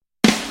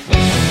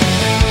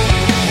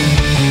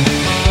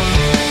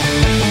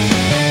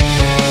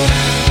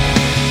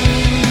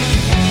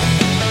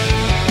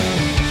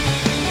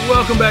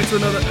back to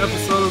another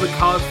episode of the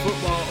College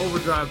Football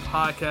Overdrive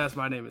podcast.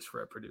 My name is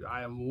Fred Purdue.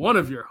 I am one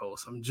of your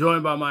hosts. I'm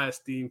joined by my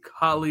esteemed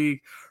colleague,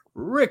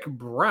 Rick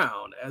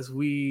Brown, as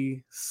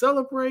we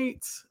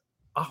celebrate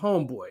a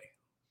homeboy.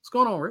 What's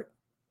going on, Rick?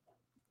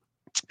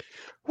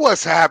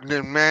 What's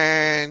happening,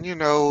 man? You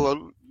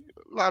know,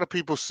 a lot of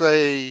people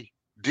say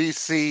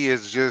DC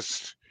is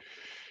just,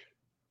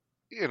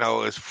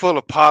 it's full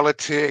of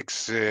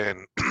politics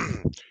and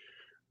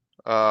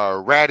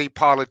ratty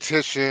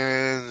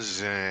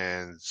politicians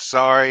and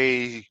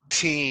sorry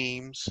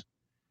teams.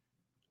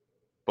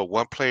 But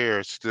one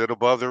player stood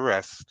above the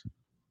rest.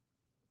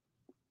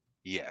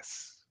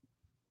 Yes.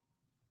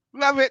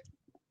 Love it.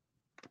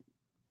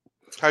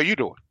 How you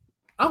doing?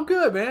 I'm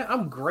good, man.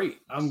 I'm great.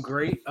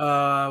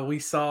 We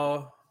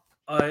saw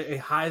a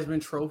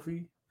Heisman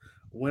Trophy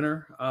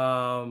winner.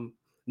 I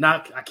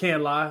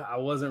can't lie, I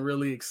wasn't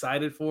really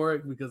excited for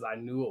it because I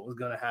knew what was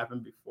going to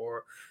happen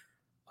before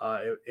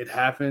it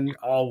happened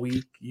all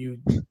week.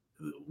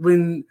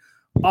 When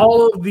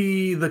all of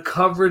the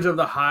coverage of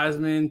the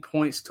Heisman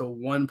points to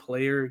one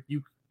player,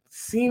 you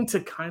seem to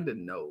kind of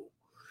know.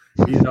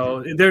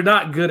 They're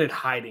not good at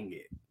hiding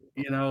it.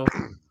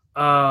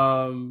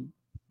 But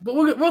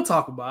we'll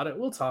talk about it.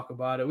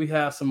 We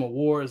have some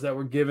awards that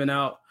were given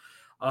out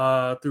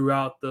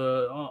throughout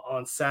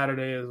on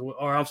Saturday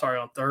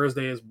on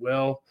Thursday as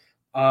well.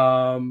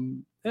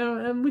 And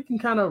we can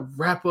kind of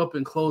wrap up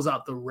and close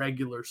out the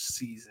regular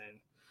season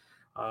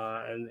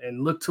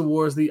and look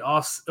towards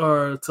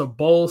to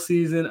bowl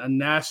season, a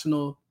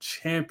national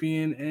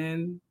champion,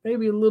 and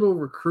maybe a little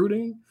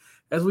recruiting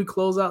as we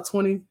close out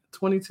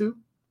 2022.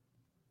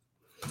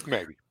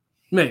 Maybe.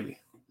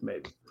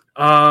 Make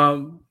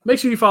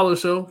sure you follow the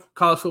show,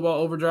 College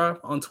Football Overdrive,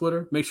 on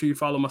Twitter. Make sure you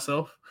follow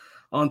myself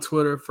on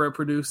Twitter, Fred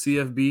Purdue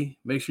CFB.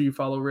 Make sure you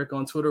follow Rick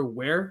on Twitter.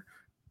 Where?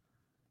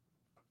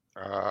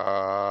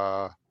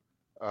 I'm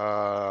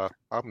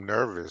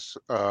nervous.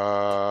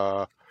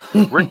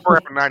 Rick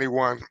Brown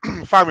 91.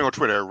 Find me on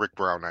Twitter at Rick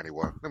Brown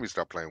 91. Let me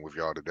stop playing with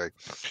y'all today.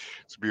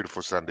 It's a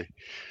beautiful Sunday.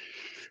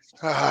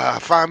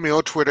 Find me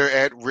on Twitter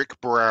at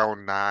Rick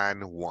Brown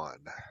 91.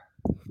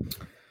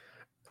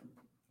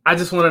 I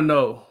just want to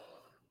know.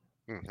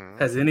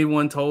 Has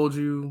anyone told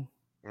you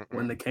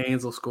when the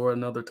Canes will score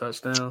another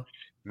touchdown?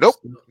 Nope.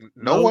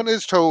 No one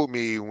has told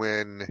me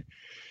when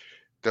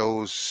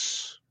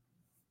those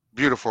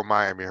beautiful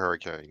Miami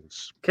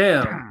Hurricanes.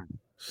 Cam,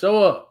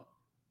 show up.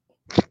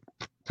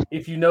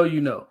 If you know,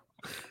 you know.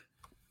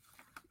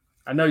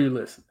 I know you're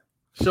listening.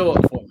 Show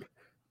up for me.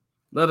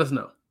 Let us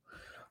know.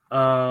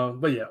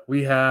 But yeah,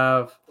 we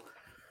have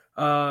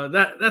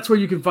that's where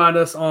you can find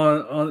us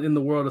on in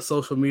the world of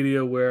social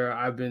media, where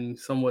I've been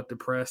somewhat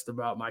depressed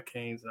about my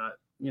Canes not,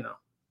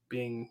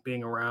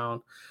 being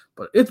around.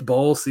 But it's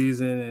bowl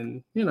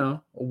season and,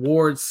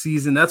 award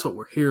season. That's what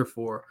we're here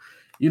for.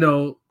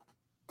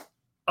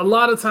 A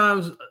lot of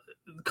times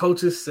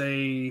coaches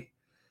say,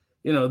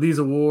 these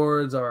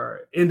awards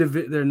are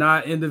they're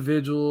not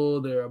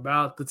individual, they're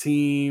about the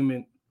team.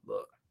 And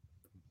look,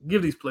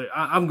 give these players,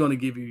 I'm going to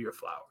give you your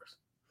flowers.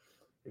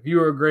 If you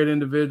were a great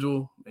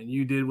individual and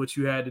you did what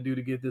you had to do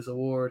to get this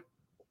award,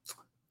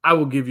 I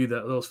will give you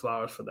those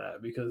flowers for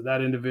that, because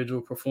that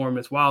individual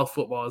performance, while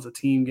football is a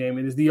team game,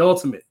 it is the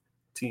ultimate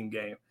team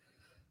game.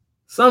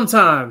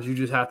 Sometimes you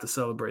just have to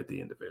celebrate the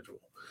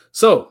individual.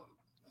 So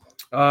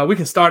we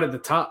can start at the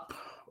top.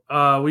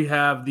 We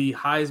have the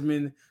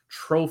Heisman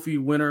Trophy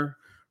winner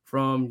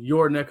from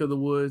your neck of the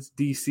woods,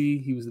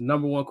 DC. He was the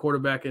number one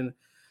quarterback in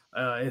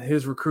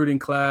his recruiting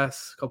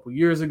class a couple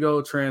years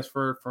ago,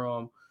 transferred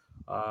from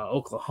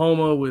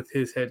Oklahoma with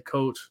his head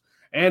coach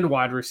and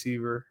wide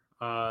receiver,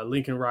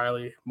 Lincoln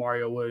Riley,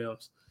 Mario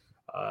Williams.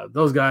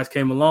 Those guys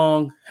came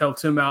along,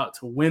 helped him out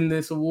to win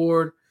this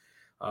award.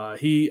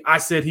 I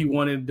said he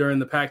won it during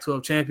the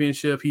Pac-12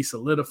 championship. He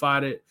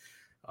solidified it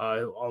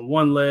on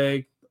one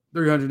leg,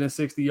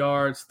 360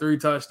 yards, 3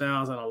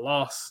 touchdowns, and a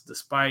loss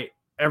despite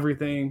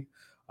everything.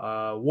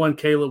 One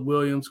Caleb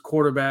Williams,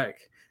 quarterback.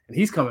 And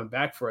he's coming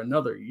back for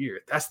another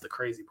year. That's the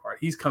crazy part.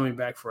 He's coming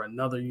back for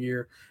another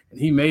year, and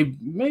he may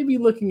be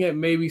looking at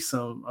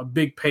a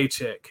big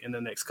paycheck in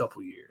the next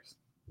couple years.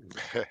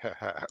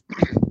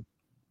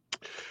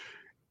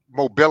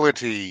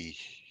 Mobility,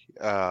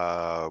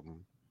 the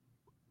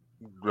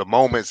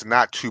moment's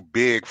not too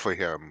big for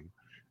him,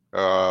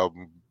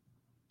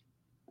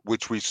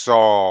 which we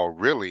saw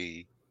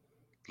really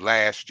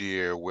last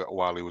year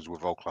while he was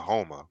with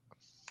Oklahoma.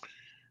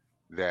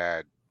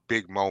 That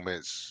big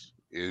moments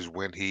is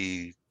when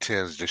he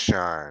tends to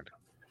shine.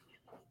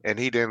 And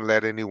he didn't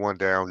let anyone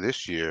down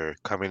this year,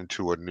 coming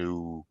to a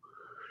new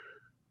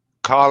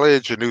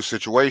college, a new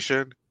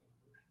situation,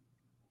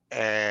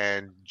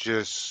 and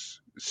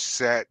just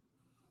set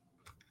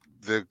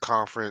the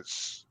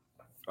conference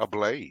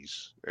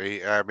ablaze.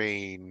 I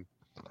mean,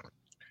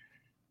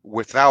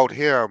 without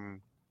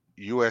him,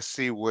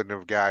 USC wouldn't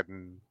have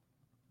gotten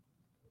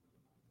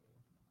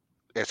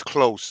as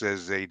close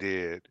as they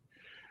did.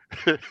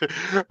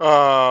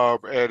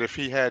 And if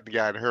he hadn't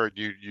gotten hurt,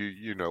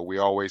 we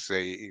always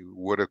say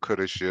woulda,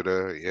 coulda,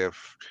 shoulda,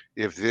 if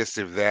this,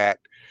 if that.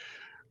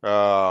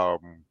 But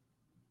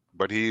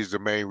he's the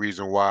main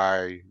reason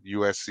why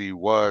USC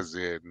was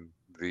in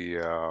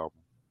the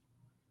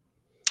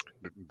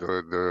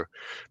the the,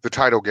 the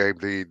title game,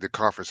 the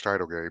conference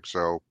title game.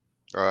 So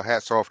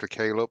hats off to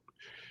Caleb.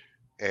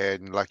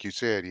 And like you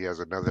said, he has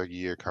another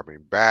year coming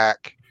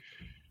back,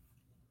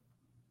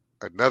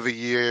 another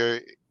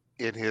year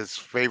in his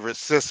favorite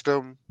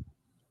system.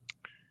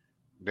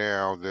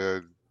 Now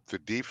the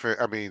defense,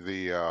 I mean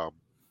the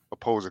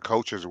opposing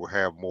coaches will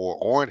have more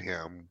on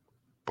him,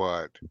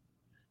 but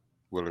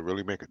will it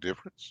really make a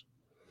difference?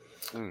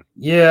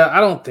 Yeah,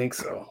 I don't think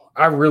so.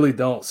 I really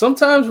don't.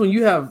 Sometimes when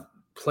you have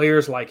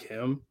players like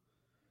him,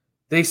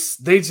 they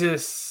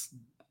just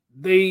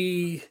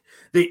they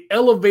they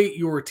elevate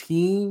your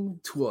team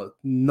to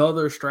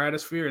another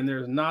stratosphere, and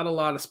there's not a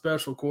lot of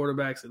special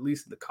quarterbacks, at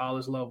least at the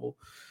college level.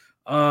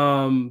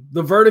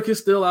 The verdict is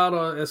still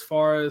out as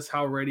far as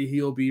how ready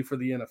he'll be for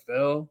the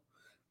NFL,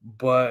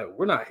 but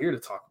we're not here to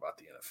talk about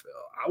the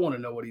NFL. I want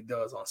to know what he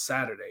does on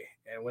Saturday.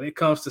 And when it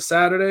comes to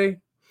Saturday,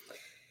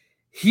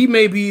 he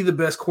may be the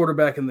best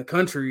quarterback in the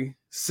country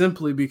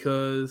simply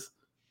because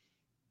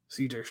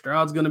CJ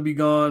Stroud's going to be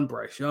gone.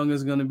 Bryce Young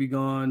is going to be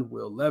gone.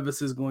 Will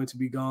Levis is going to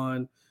be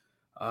gone.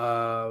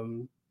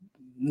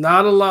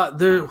 Not a lot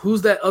there.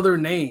 Who's that other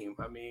name?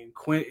 I mean,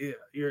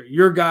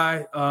 your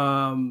guy,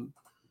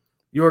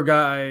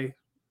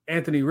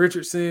 Anthony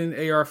Richardson,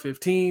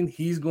 AR-15.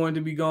 He's going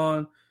to be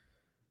gone.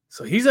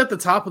 So he's at the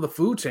top of the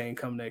food chain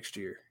come next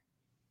year.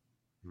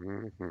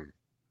 Mm-hmm.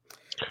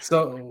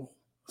 So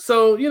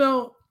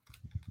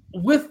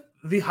with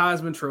the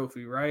Heisman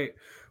Trophy, right?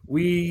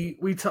 We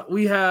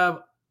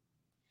have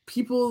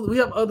people, we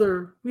have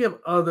other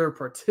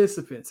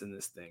participants in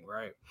this thing,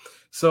 right?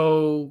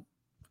 So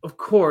of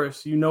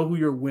course, you know who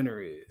your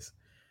winner is.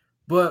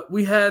 But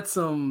we had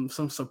some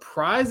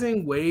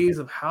surprising ways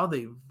of how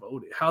they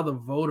voted, how the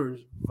voters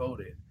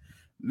voted.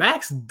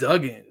 Max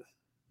Duggan,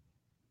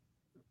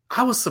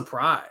 I was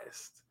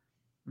surprised,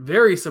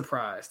 very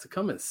surprised to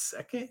come in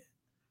second.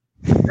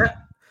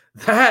 That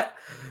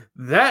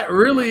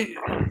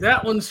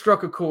one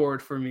struck a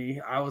chord for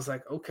me. I was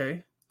like,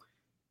 okay.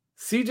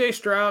 CJ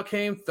Stroud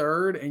came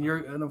third,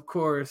 and of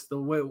course the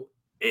way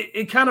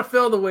it kind of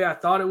fell the way I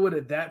thought it would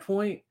at that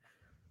point.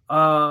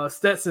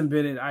 Stetson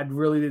Bennett, I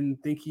really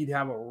didn't think he'd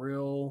have a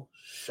real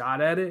shot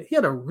at it. He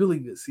had a really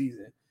good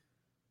season,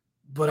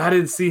 but I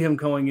didn't see him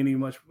going any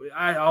much.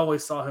 I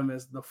always saw him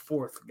as the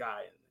fourth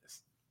guy in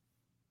this.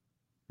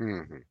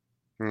 Mm-hmm.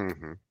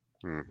 Mm-hmm.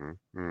 Mm-hmm.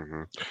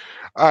 Mm-hmm.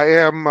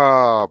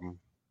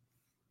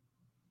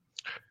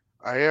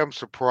 I am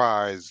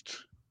surprised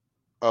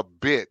a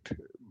bit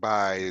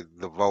by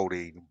the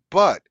voting,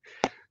 but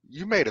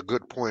you made a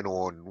good point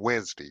on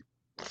Wednesday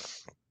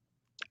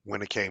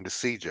when it came to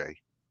CJ.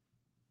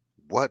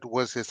 What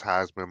was his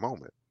Heisman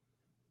moment?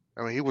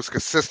 I mean, he was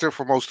consistent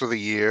for most of the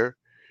year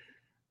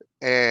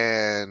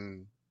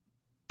and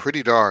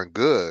pretty darn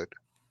good,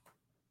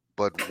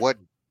 but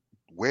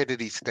where did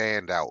he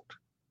stand out?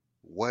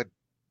 What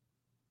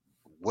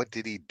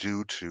did he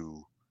do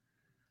to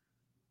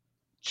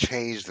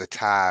change the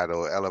tide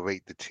or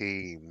elevate the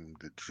team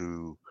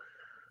to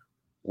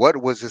what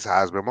was his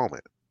Heisman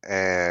moment?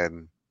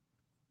 And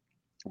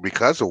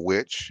because of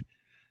which,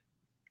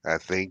 I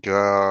think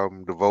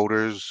the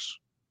voters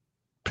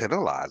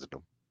penalized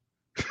him.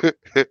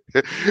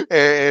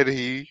 And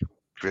he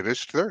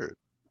finished third.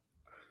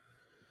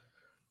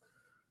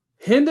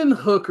 Hendon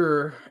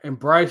Hooker and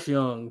Bryce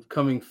Young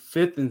coming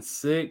fifth and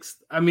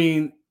sixth. I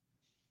mean,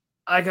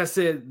 like I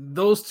said,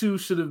 those two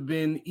should have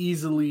been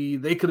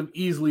they could have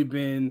easily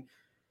been,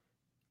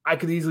 I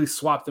could easily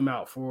swap them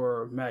out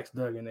for Max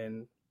Duggan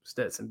and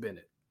Stetson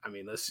Bennett. I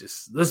mean,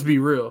 let's be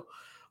real.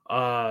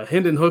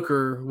 Hendon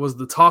Hooker was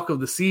the talk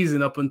of the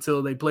season up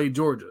until they played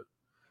Georgia.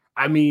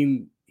 I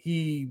mean,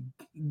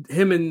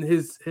 him and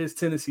his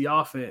Tennessee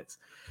offense,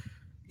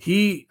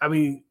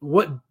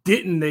 what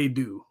didn't they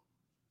do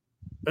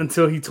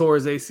until he tore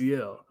his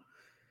ACL?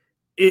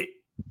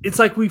 It's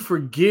like we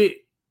forget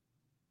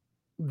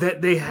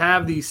that they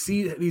have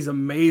these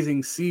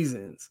amazing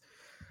seasons.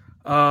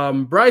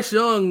 Bryce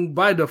Young,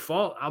 by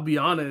default, I'll be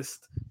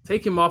honest,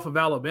 take him off of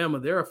Alabama,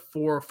 they're a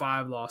 4 or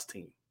 5 loss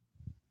team.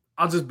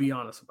 I'll just be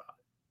honest about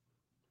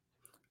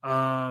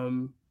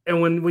it.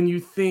 And when you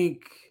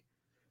think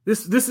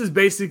this is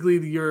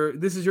basically your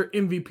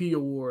MVP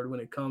award when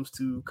it comes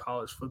to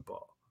college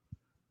football.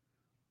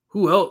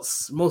 Who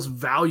else most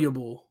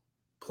valuable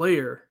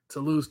player to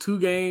lose 2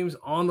 games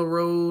on the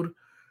road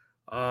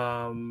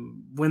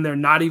when they're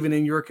not even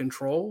in your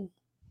control?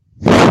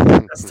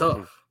 That's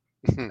tough.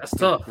 That's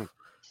tough.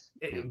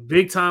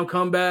 Big time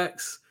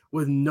comebacks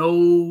with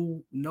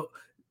name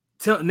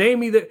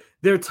me one of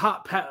their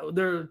top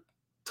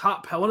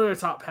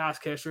pass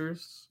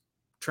catchers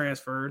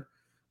transferred. A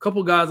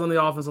couple guys on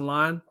the offensive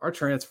line are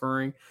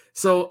transferring.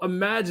 So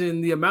imagine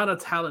the amount of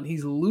talent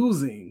he's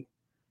losing,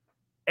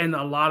 and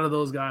a lot of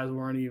those guys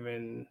weren't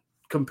even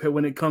compared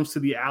when it comes to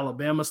the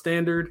Alabama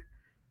standard.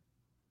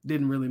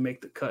 Didn't really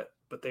make the cut,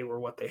 but they were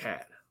what they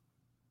had.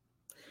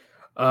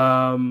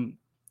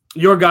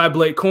 Your guy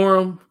Blake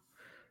Corum,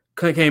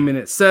 came in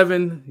at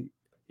 7.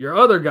 Your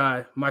other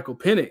guy, Michael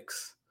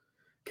Penix,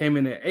 came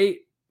in at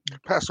 8.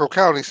 Pasco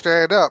County,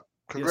 stand up.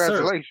 Yes, sir.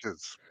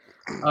 Congratulations.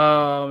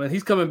 And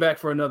he's coming back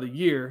for another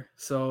year,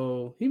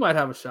 so he might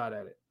have a shot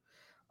at it.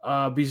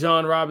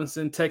 Bijan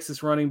Robinson,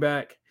 Texas running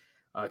back,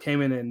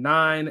 came in at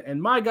 9.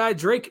 And my guy,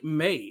 Drake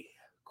May,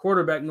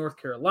 quarterback, North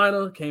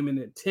Carolina, came in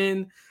at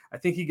 10. I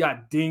think he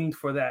got dinged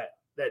for that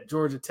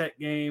Georgia Tech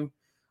game.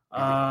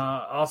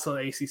 Also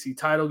the ACC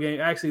title game.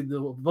 Actually,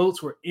 the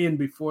votes were in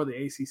before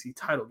the ACC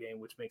title game,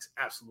 which makes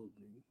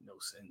absolutely no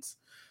sense.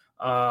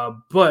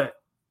 But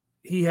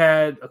he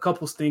had a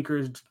couple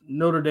stinkers,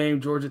 Notre Dame,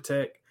 Georgia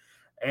Tech,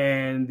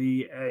 and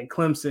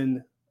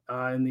Clemson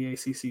in the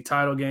ACC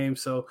title game.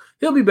 So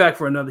he'll be back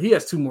for another. He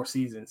has 2 more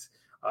seasons.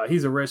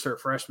 He's a redshirt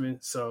freshman,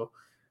 so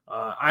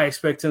I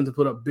expect him to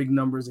put up big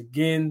numbers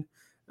again.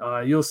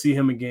 You'll see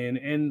him again.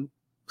 And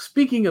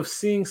speaking of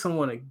seeing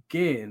someone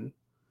again,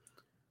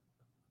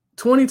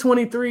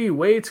 2023,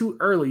 way too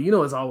early. You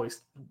know,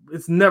 it's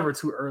never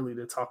too early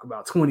to talk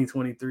about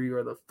 2023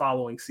 or the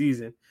following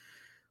season.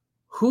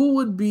 Who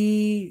would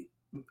be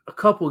a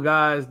couple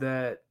guys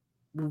that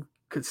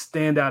could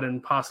stand out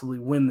and possibly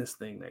win this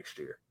thing next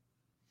year?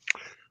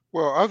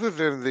 Well, other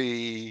than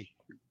the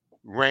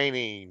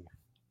reigning,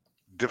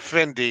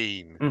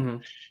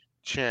 defending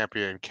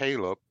champion,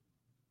 Caleb,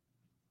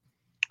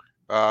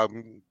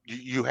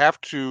 you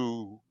have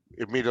to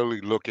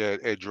immediately look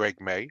at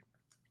Drake May,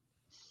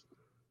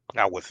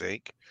 I would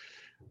think.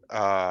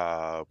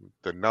 The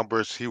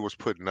numbers he was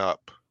putting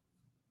up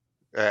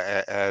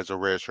as a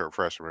redshirt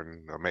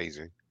freshman,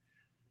 amazing.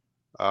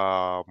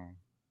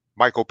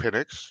 Michael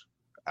Penix,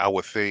 I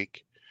would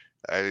think.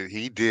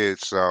 He did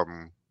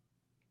some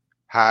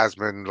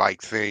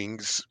Heisman-like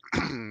things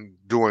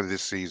during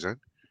this season.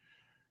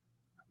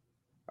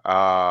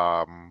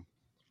 And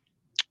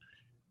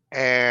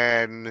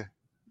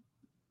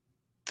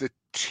the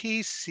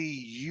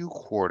TCU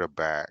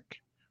quarterback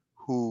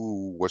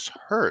who was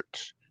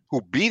hurt,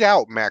 who beat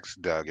out Max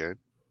Duggan,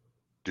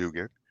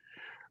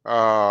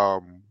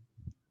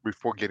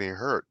 before getting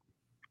hurt,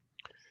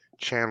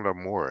 Chandler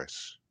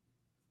Morris.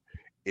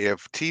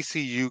 If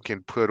TCU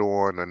can put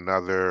on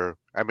another,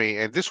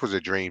 and this was a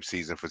dream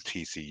season for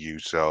TCU,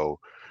 so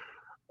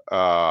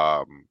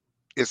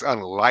it's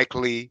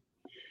unlikely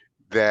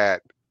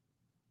that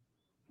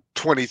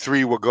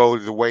 23 will go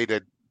the way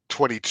that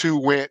 22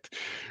 went,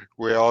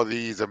 where all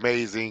these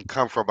amazing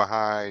come from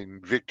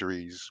behind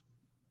victories.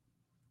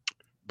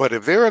 But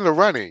if they're in the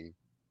running,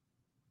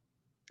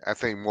 I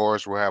think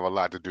Morris will have a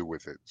lot to do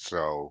with it.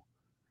 So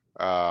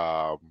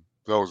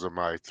those are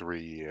my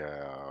three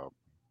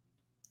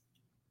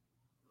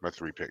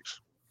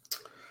picks.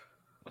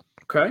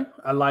 Okay,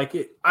 I like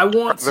it.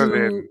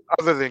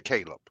 Other than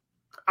Caleb.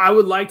 I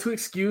would like to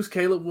excuse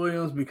Caleb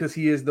Williams because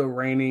he is the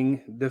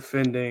reigning,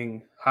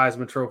 defending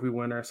Heisman Trophy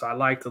winner. So I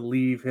like to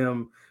leave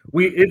him.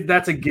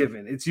 That's a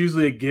given. It's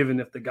usually a given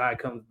if the guy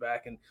comes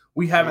back, and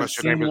we haven't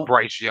seen. Your name is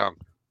Bryce Young.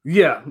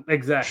 Yeah,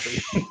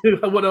 exactly.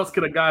 What else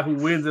could a guy who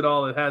wins it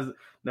all and has?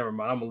 Never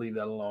mind. I'm gonna leave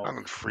that alone.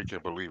 I'm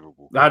freaking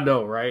believable. I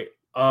know, right?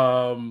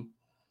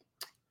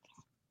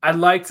 I'd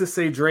like to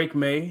say Drake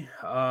May.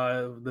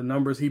 The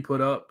numbers he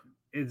put up,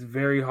 it's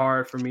very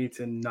hard for me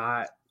to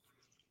not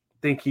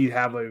think he'd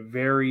have a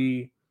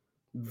very,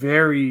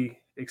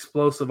 very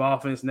explosive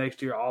offense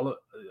next year.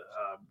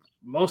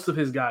 Most of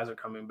his guys are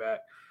coming back.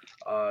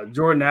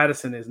 Jordan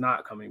Addison is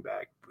not coming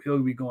back. He'll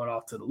be going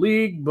off to the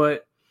league,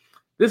 but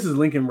this is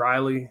Lincoln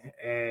Riley,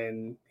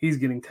 and he's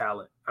getting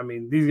talent.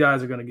 These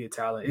guys are going to get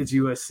talent. It's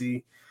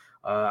USC.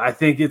 I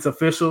think it's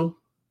official.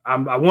 I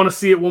want to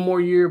see it one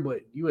more year,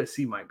 but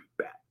USC might be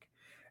back.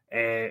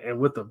 And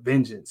with a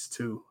vengeance,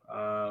 too.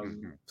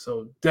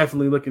 So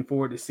definitely looking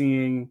forward to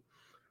seeing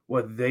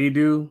what they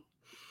do.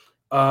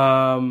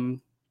 I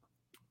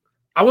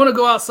want to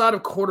go outside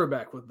of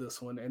quarterback with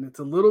this one, and it's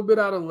a little bit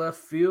out of left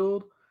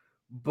field,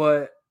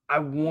 but I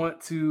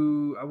want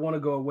to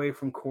go away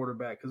from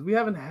quarterback because we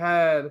haven't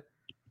had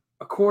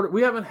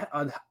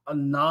a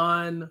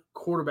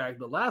non-quarterback.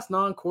 The last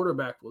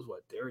non-quarterback was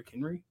what, Derrick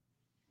Henry?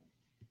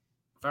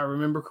 If I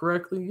remember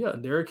correctly. Yeah,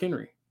 Derrick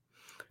Henry.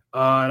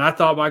 And I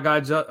thought my guy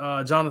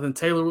Jonathan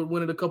Taylor would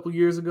win it a couple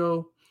years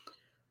ago.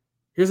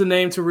 Here's a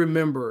name to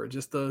remember,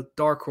 just a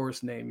dark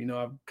horse name.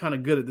 I'm kind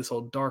of good at this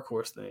whole dark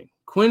horse thing.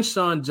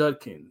 Quinshon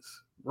Judkins,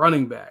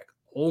 running back,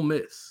 Ole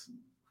Miss.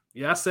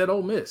 Yeah, I said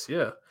Ole Miss,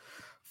 yeah.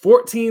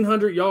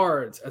 1,400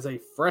 yards as a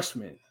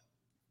freshman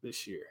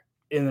this year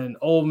in an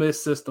Ole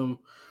Miss system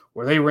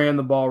where they ran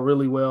the ball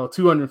really well.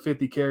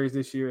 250 carries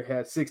this year,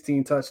 had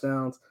 16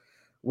 touchdowns.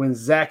 When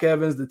Zach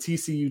Evans, the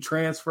TCU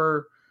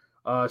transfer,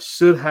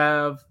 should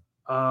have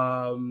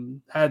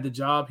had the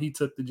job, he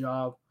took the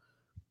job.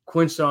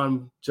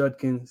 Quinshon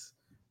Judkins,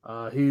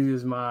 he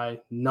is my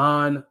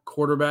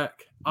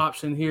non-quarterback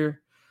option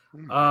here.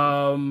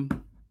 I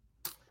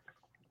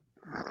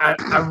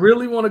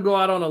really want to go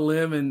out on a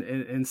limb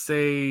and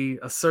say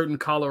a certain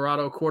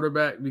Colorado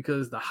quarterback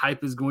because the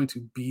hype is going to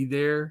be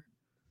there.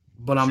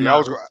 But I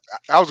was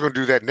going to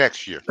do that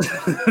next year.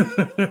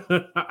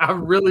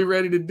 I'm really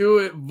ready to do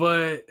it,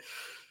 but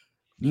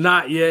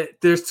Not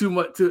yet. There's too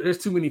much. There's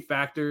too many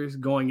factors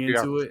going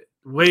into it.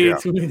 Way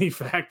too many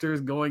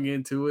factors going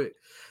into it.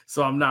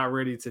 So I'm not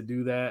ready to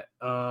do that.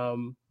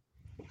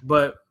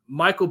 But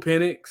Michael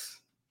Penix,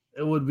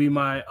 it would be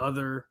my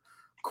other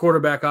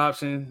quarterback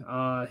option.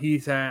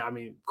 He's had. I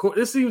mean,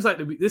 this seems like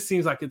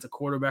it's a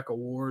quarterback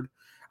award.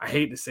 I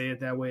hate to say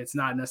it that way. It's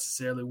not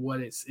necessarily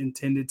what it's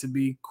intended to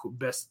be,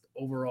 best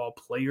overall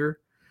player.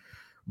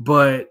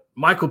 But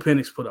Michael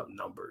Penix put up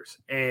numbers.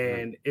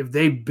 And if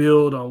they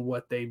build on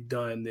what they've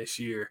done this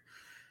year,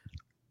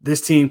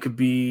 this team could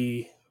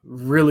be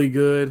really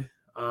good.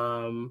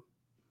 I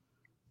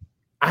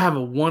have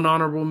a one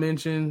honorable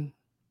mention.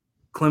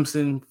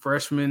 Clemson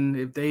freshman,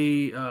 if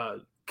they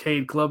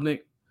Cade Klubnik.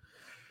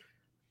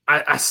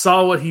 I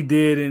saw what he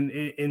did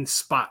in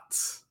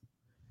spots.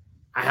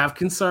 I have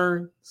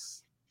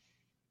concerns.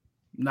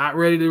 Not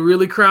ready to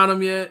really crown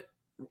him yet.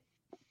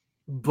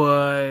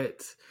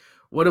 But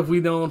what have we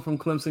known from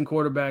Clemson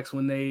quarterbacks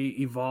when they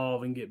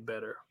evolve and get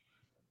better?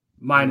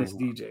 Minus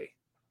DJ.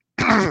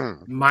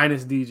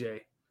 Minus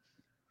DJ.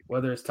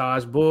 Whether it's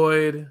Taj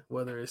Boyd,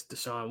 whether it's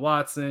Deshaun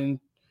Watson,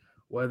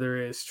 whether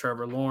it's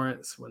Trevor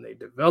Lawrence, when they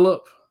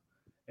develop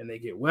and they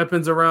get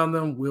weapons around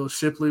them, Will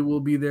Shipley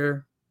will be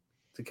there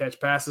to catch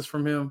passes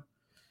from him.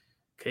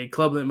 Cade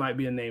Klubnik might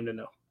be a name to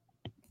know.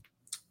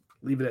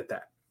 Leave it at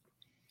that.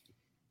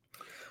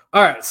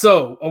 All right,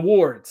 so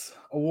awards,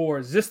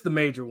 just the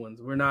major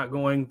ones. We're not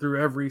going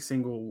through every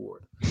single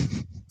award.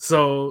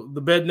 So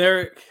the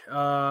Bednarik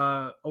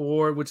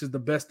Award, which is the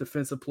best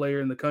defensive player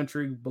in the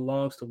country,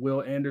 belongs to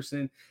Will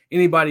Anderson.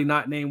 Anybody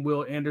not named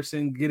Will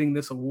Anderson getting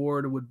this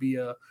award would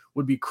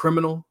be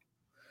criminal.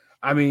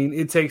 I mean,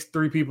 it takes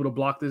 3 people to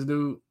block this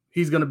dude.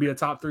 He's going to be a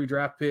top 3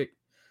 draft pick.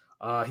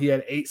 He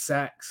had 8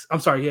 sacks. I'm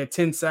sorry, he had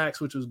 10 sacks,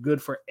 which was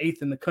good for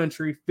 8th in the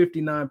country,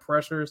 59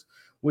 pressures,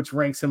 which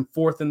ranks him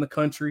 4th in the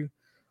country.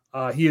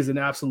 He is an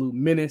absolute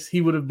menace.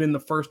 He would have been the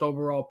first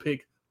overall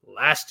pick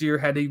last year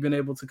had he been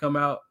able to come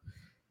out.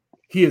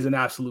 He is an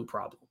absolute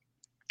problem.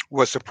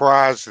 Was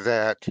surprised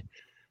that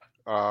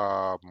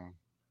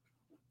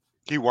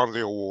he won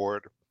the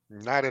award.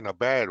 Not in a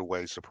bad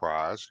way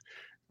surprised.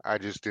 I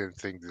just didn't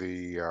think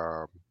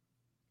the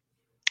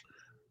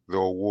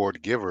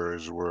award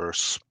givers were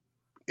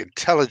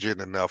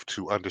intelligent enough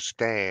to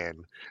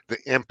understand the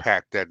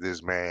impact that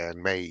this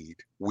man made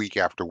week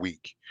after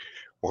week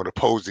on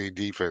opposing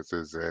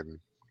defenses,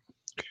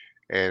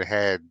 and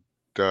had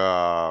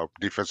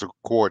offensive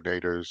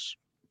coordinators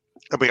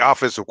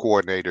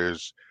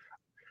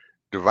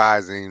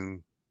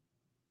devising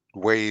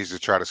ways to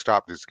try to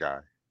stop this guy.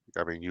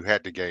 I mean, you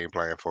had the game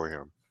plan for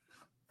him.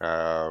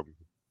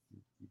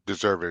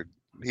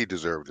 He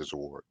deserved this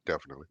award,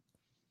 definitely.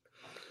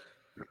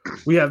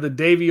 We have the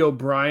Davey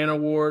O'Brien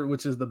Award,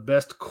 which is the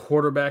best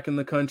quarterback in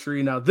the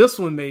country. Now, this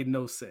one made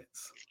no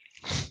sense.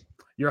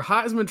 Your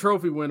Heisman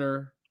Trophy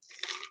winner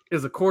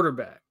is a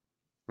quarterback,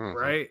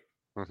 right?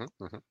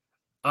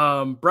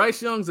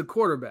 Bryce Young's a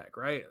quarterback,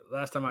 right?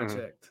 Last time I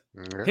checked.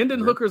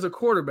 Hendon Hooker's a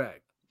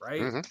quarterback,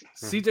 right?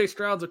 CJ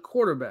Stroud's a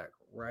quarterback,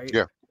 right?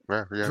 Yeah.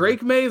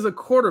 Drake May is a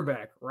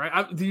quarterback,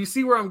 right? Do you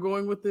see where I'm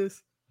going with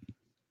this?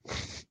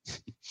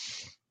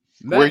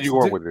 Where are you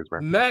going with this,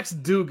 man? Max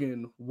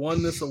Duggan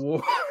won this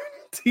award,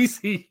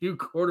 TCU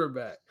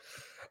quarterback.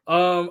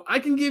 I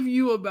can give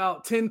you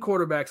about 10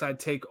 quarterbacks I'd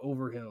take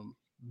over him.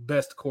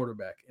 Best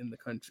quarterback in the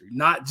country.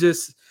 Not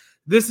just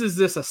this is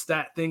just a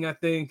stat thing, I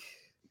think.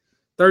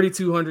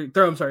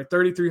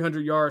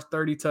 3,300 yards,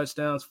 30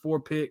 touchdowns, 4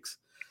 picks.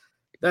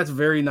 That's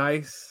very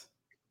nice.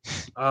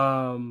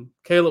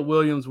 Caleb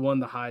Williams won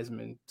the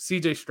Heisman.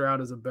 CJ Stroud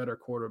is a better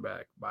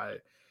quarterback by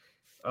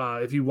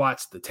if you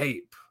watch the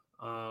tape.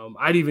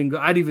 I'd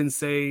even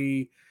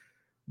say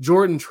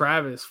Jordan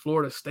Travis,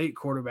 Florida State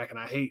quarterback, and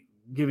I hate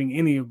giving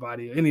any of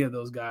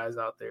those guys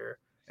out there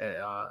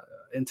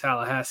in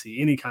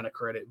Tallahassee any kind of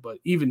credit, but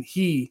even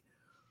he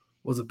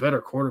was a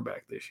better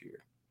quarterback this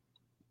year.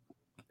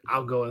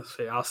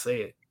 I'll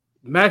say it.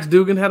 Max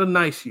Duggan had a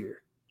nice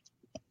year.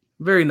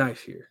 Very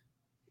nice year.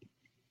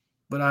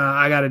 But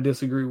I got to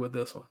disagree with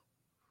this one.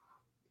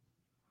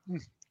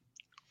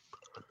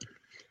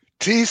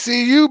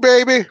 TCU,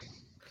 baby.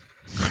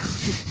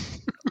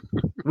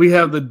 We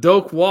have the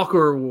Doak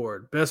Walker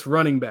Award, best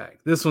running back.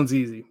 This one's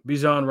easy.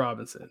 Bijan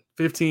Robinson,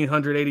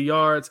 1,580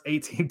 yards,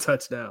 18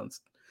 touchdowns,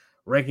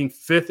 ranking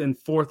 5th and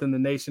 4th in the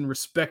nation,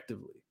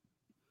 respectively.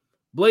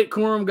 Blake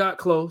Corum got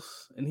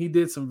close, and he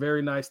did some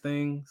very nice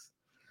things.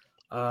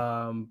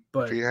 But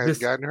if he hadn't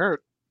gotten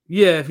hurt.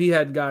 Yeah, if he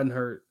hadn't gotten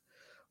hurt.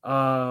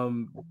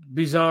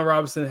 Bijan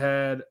Robinson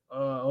had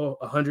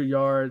 100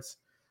 yards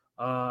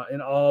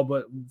in all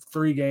but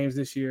 3 games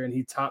this year, and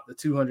he topped the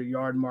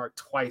 200-yard mark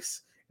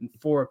twice in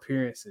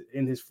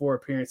his 4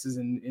 appearances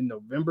in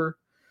November.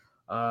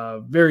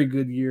 Very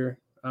good year.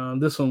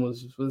 This one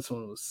was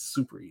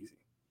super easy.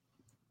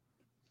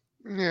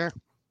 Yeah.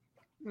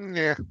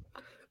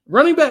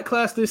 Running back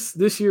class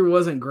this year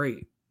wasn't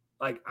great.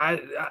 Like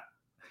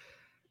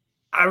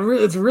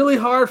it's really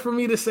hard for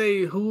me to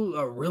say who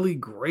a really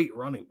great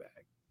running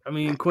back. I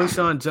mean,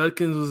 Quinshawn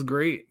Judkins was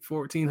great.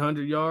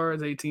 1,400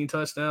 yards, 18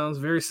 touchdowns,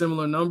 very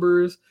similar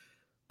numbers,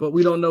 but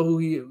we don't know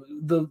who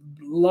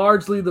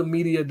largely the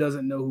media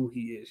doesn't know who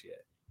he is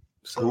yet.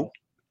 So, Who?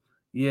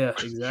 yeah,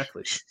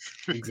 exactly.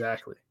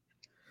 Exactly.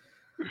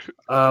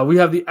 We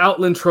have the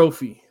Outland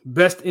Trophy,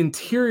 best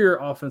interior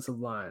offensive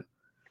line.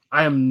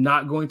 I am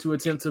not going to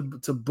attempt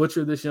to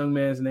butcher this young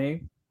man's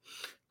name.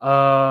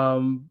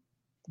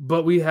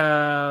 But we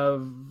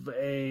have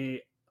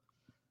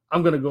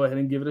I'm going to go ahead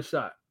and give it a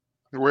shot.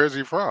 Where is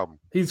he from?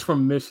 He's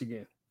from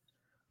Michigan.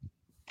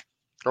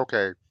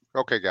 Okay,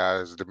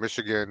 guys. The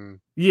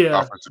Michigan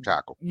offensive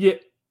tackle. Yeah,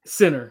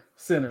 center.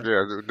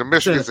 Yeah, the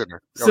Michigan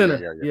center.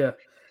 Center. Yeah.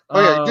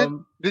 Oh yeah.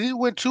 Did he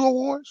win 2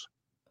 awards?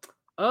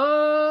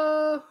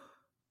 I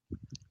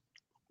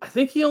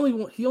think he only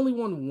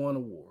won 1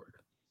 award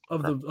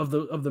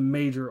of the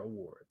major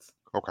awards.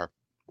 Okay.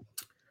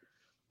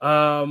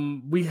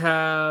 We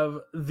have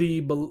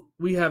the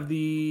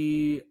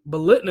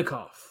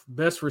Biletnikoff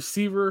Best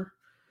Receiver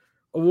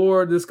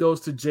Award. This goes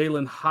to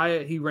Jalen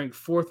Hyatt. He ranked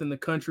 4th in the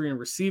country in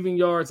receiving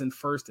yards and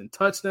 1st in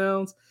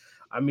touchdowns.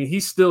 I mean,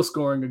 he's still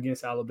scoring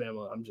against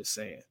Alabama. I'm just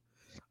saying.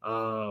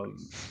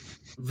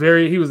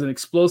 He was an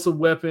explosive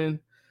weapon,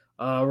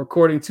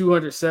 recording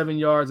 207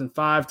 yards and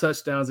 5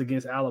 touchdowns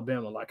against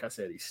Alabama. Like I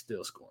said, he's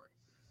still scoring.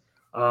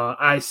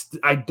 I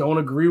don't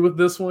agree with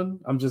this one.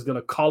 I'm just going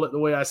to call it the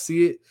way I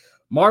see it.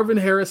 Marvin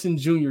Harrison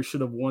Jr.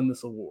 should have won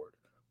this award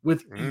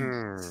with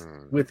ease.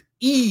 With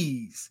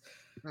ease.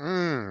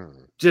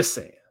 Just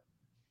saying.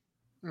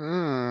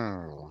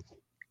 I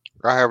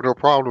have no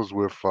problems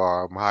with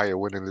Hyatt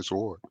winning this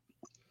award.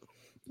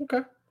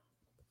 Okay,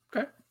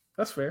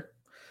 that's fair.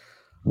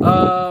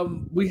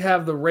 We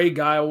have the Ray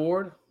Guy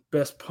Award,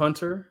 Best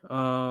Punter.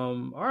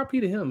 RIP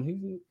to him.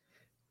 He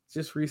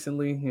just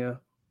recently, yes.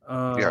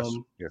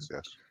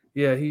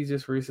 Yeah, he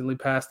just recently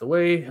passed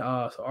away.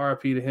 So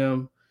RIP to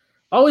him.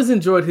 I always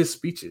enjoyed his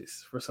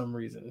speeches for some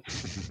reason.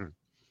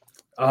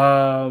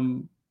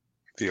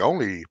 The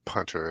only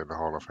punter in the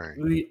Hall of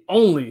Fame. The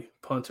only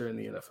punter in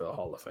the NFL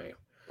Hall of Fame.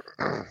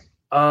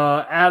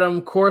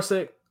 Adam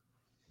Korsak,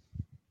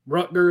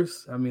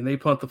 Rutgers. I mean, they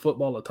punt the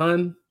football a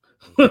ton,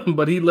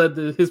 but he led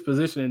his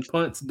position in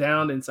punts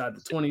down inside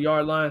the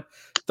 20-yard line.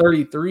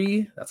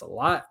 33. That's a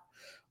lot.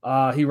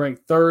 He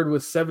ranked 3rd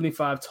with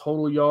 75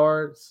 total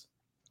yards.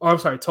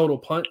 Total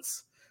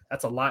punts.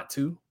 That's a lot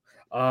too.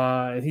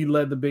 And he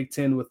led the Big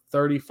Ten with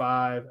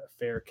 35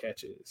 fair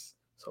catches.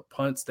 So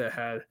punts that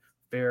had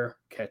fair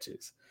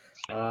catches.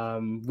 I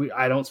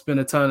don't spend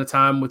a ton of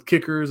time with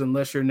kickers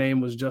unless your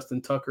name was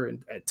Justin Tucker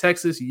at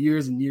Texas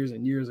years and years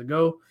and years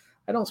ago.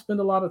 I don't spend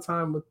a lot of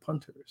time with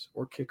punters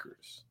or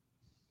kickers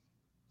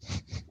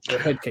or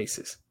head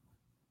cases.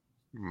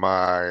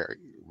 My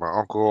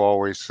uncle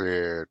always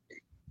said,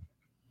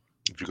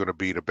 if you're going to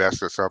be the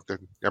best at something,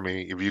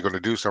 if you're going to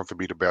do something,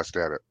 be the best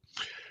at it.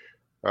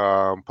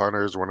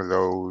 Punter is one of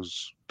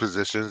those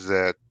positions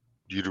that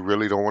you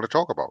really don't want to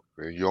talk about.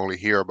 You only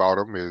hear about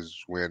them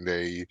is when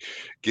they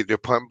get their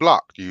punt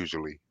blocked,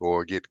 usually,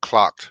 or get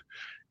clocked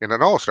in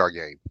an all-star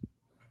game.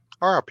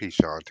 R.I.P.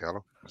 Sean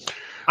Taylor.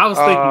 I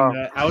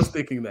was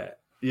thinking that.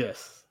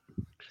 Yes.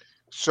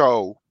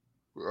 So,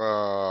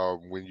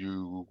 when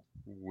you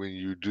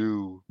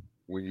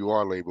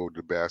are labeled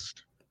the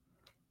best,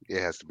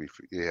 it has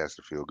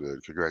to feel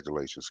good.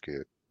 Congratulations,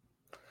 kid.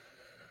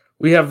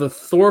 We have the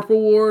Thorpe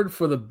Award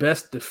for the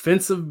best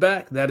defensive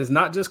back. That is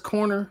not just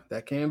corner.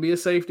 That can be a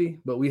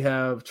safety. But we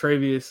have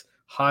Travius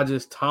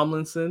Hodges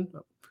Tomlinson,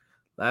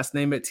 last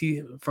name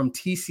from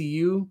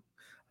TCU.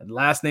 And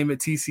last name at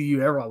TCU.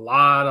 There were a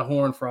lot of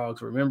Horned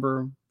Frogs.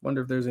 Wonder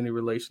if there's any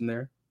relation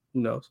there.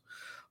 Who knows?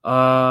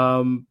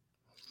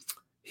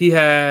 He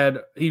had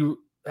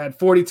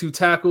 42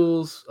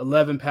 tackles,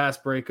 11 pass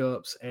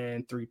breakups,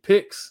 and 3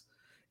 picks.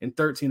 In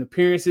 13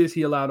 appearances,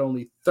 he allowed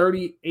only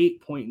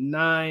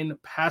 38.9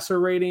 passer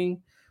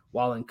rating,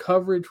 while in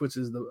coverage, which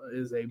is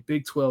a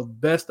Big 12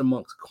 best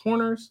amongst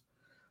corners.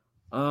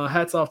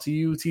 Hats off to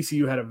you.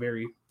 TCU had a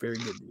very, very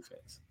good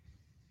defense.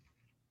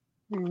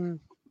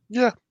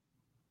 Yeah,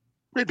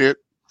 they did.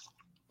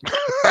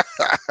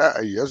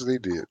 Yes, they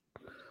did.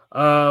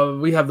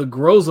 We have the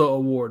Groza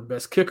Award,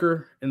 best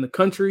kicker in the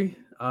country.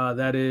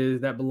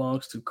 That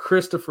belongs to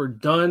Christopher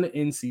Dunn,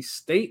 NC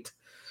State.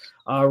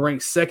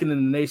 Ranked 2nd in the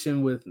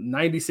nation with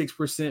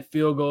 96%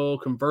 field goal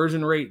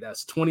conversion rate.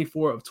 That's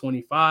 24 of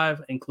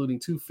 25, including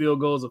 2 field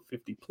goals of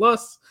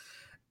 50+.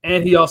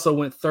 And he also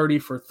went 30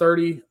 for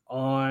 30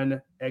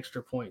 on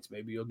extra points.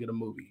 Maybe you'll get a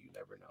movie. You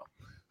never know.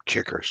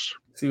 Kickers.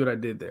 See what I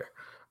did there?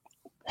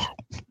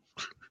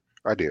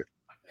 I did.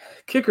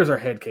 Kickers are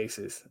head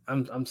cases.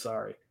 I'm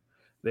sorry.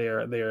 They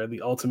are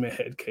the ultimate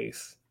head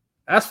case.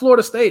 Ask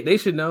Florida State. They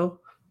should know.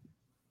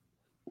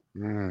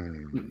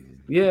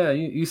 Yeah,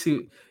 you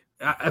see.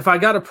 If I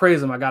got to praise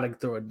them, I got to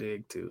throw a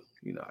dig too.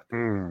 You know.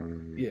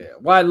 Yeah,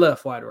 wide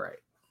left, wide right.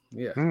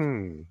 Yeah.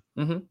 Too.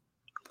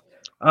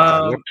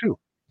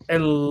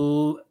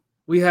 And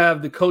we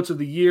have the Coach of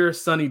the Year,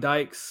 Sonny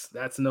Dykes.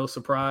 That's no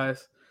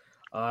surprise.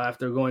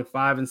 after going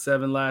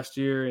 5-7 last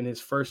year in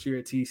his first year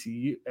at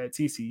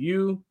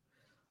TCU.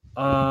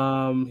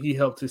 He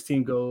helped his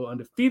team go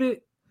undefeated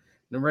in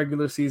the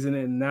regular season,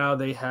 and now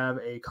they have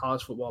a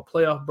college football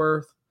playoff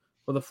berth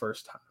for the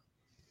first time.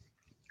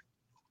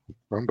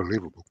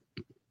 Unbelievable.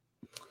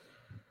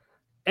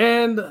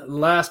 And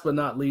last but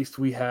not least,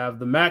 we have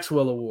the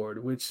Maxwell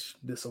Award, which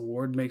this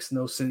award makes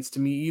no sense to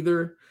me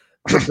either.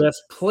 The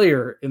best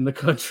player in the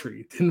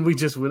country. Didn't we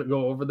just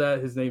go over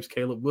that? His name's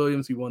Caleb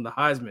Williams. He won the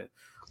Heisman.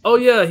 Oh,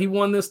 yeah, he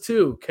won this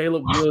too.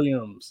 Caleb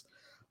Williams.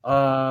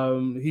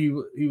 He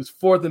was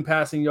fourth in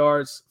passing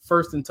yards,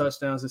 first in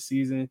touchdowns this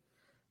season,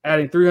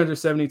 adding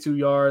 372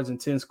 yards and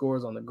 10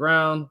 scores on the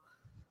ground.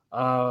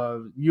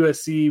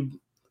 USC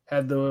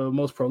had the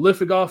most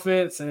prolific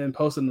offense and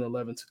posted an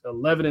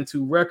 11-2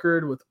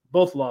 record, with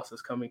both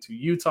losses coming to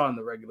Utah in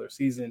the regular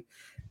season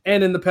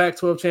and in the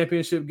Pac-12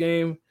 championship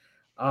game.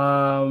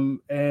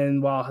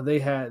 And while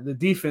the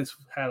defense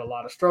had a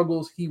lot of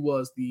struggles, he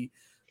was the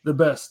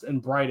best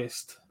and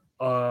brightest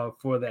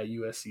for that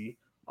USC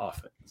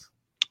offense.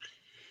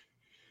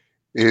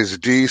 Is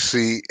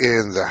DC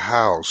in the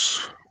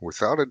house?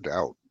 Without a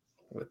doubt.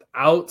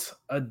 Without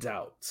a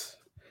doubt.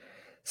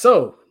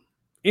 So,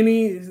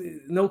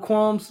 no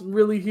qualms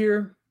really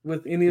here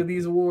with any of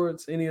these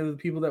awards? Any of the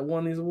people that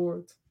won these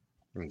awards?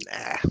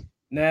 Nah.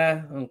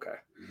 Okay.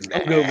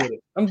 Nah.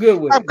 I'm good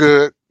with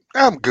it.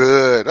 I'm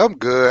good.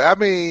 I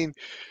mean,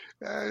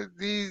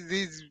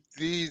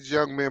 these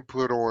young men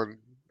put on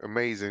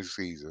amazing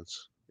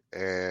seasons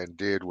and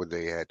did what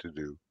they had to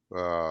do.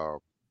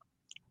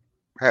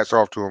 Hats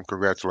off to them.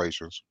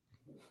 Congratulations.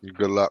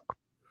 Good luck.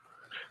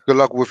 Good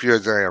luck with your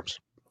exams.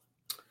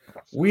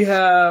 We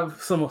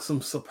have some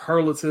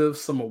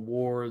superlatives, some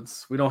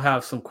awards. We don't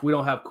have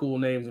cool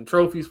names and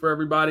trophies for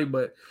everybody,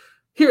 but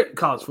here at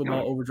College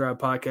Football Overdrive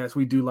Podcast,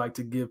 we do like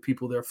to give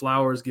people their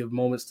flowers, give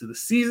moments to the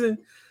season.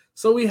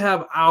 So we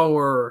have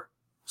our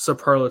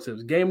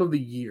superlatives. Game of the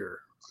year.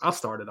 I'll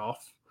start it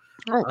off.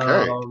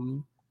 Okay.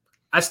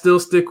 I still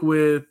stick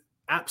with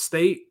App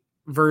State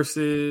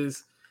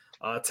versus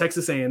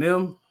Texas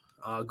A&M.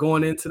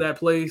 Going into that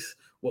place,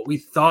 what we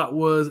thought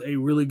was a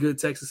really good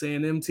Texas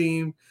A&M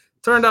team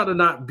turned out to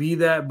not be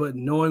that, but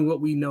knowing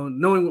what we know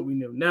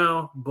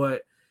now,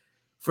 but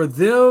for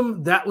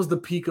them, that was the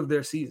peak of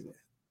their season.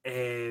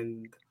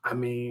 And I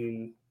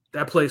mean,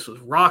 that place was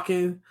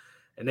rocking,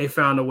 and they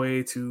found a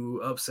way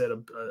to upset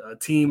a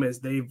team as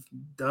they've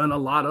done a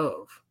lot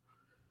of.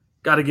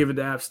 Got to give it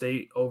to App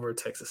State over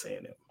Texas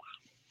A&M.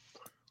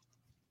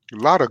 A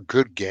lot of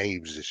good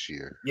games this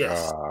year.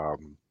 Yes.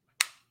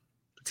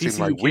 Seemed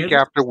like week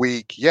after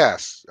week.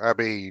 Yes. I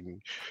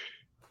mean,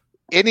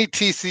 any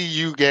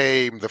TCU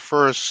game, the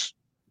first,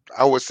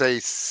 I would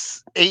say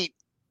 8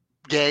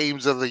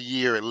 games of the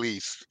year at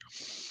least,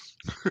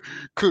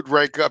 could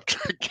rank up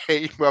to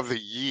game of the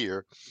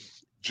year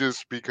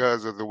just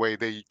because of the way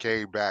they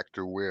came back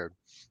to win.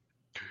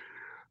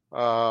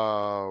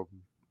 The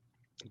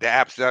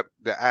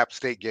App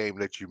State game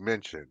that you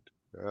mentioned.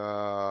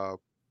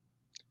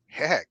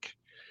 Heck,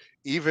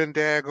 even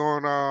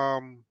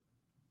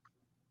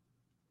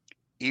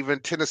even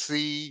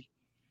Tennessee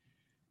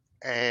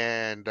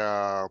and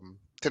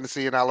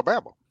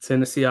Alabama.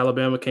 Tennessee,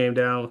 Alabama came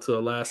down to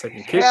a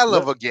last-second kick. Hell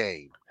of a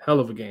game,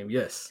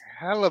 yes.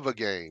 Hell of a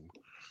game.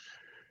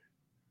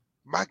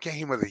 My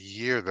game of the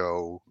year,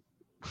 though,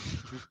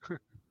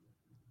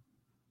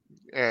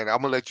 and I'm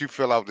going to let you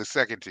fill out the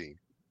second team.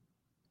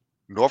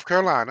 North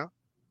Carolina.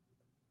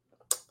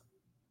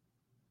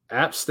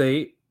 App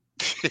State.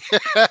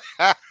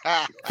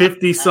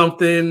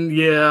 50-something,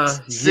 yeah.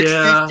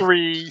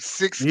 63,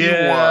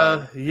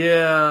 61.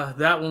 Yeah,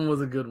 that one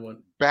was a good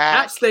one.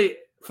 App State,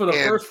 for the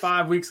first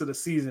 5 weeks of the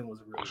season,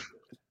 was really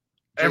good.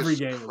 Every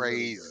game was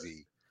really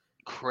good.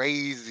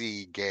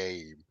 Crazy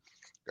game.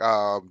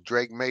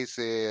 Drake May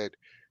said,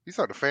 "You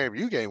thought the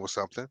FAMU game was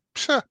something?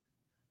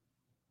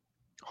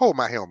 Hold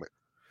my helmet."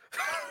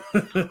 I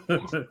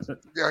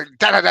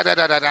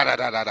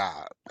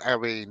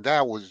mean,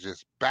 that was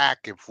just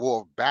back and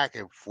forth.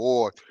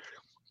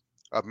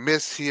 A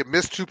miss here,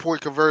 missed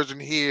 2-point conversion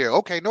here.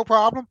 Okay, no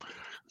problem.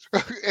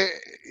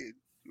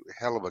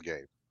 Hell of a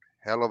game.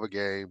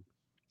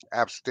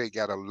 App State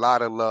got a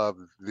lot of love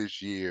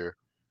this year.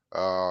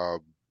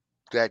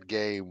 That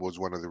game was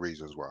one of the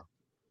reasons why.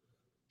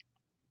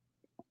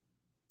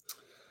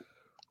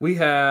 We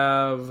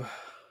have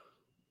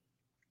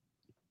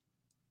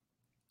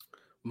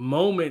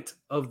moment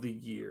of the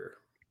year.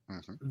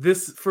 Mm-hmm.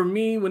 This, for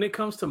me, when it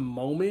comes to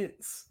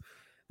moments,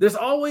 there's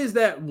always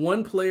that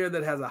one player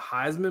that has a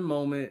Heisman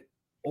moment,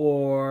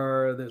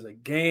 or there's a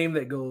game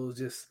that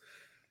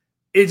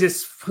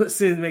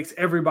makes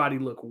everybody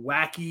look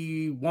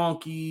wacky,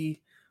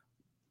 wonky.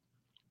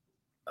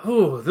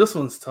 Oh, this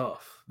one's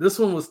tough. This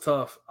one was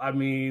tough. I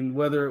mean,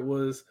 whether it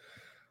was,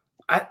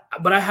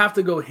 but I have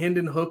to go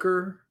Hendon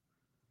Hooker.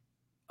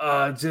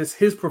 Just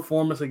his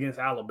performance against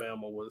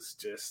Alabama was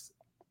just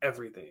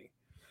everything.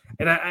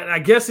 And I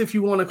guess if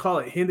you want to call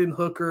it Hendon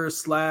Hooker /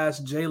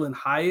 Jalen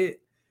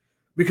Hyatt,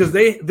 because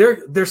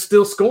they're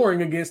still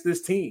scoring against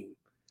this team.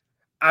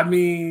 I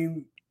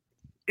mean,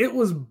 it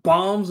was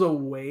bombs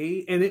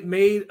away, and it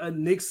made a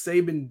Nick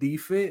Saban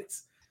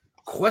defense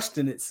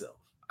question itself.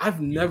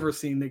 I've never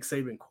seen Nick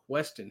Saban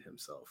question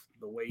himself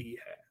the way he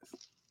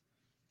has.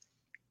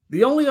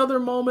 The only other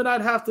moment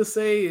I'd have to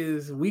say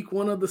is week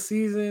 1 of the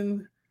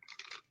season.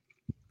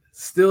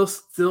 Still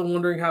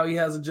wondering how he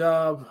has a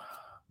job,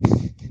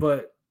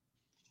 but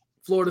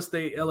Florida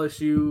State,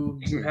 LSU,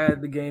 you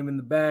had the game in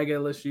the bag,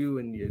 LSU,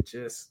 and you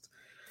just,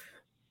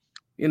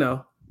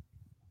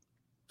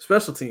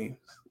 special teams.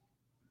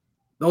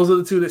 Those are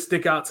the two that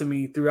stick out to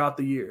me throughout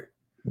the year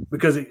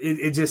because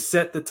it just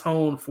set the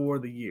tone for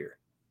the year.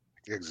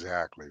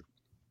 Exactly.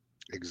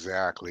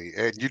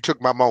 And you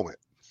took my moment.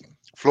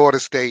 Florida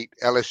State,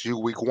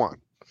 LSU, week 1.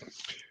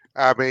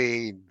 I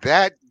mean,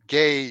 that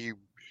game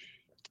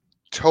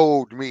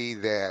told me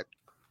that,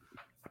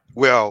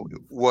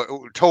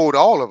 told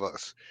all of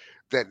us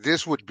that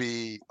this would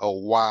be a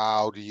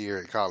wild year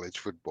in college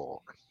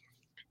football.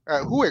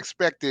 Who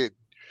expected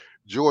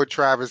George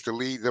Travis to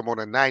lead them on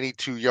a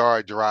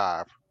 92-yard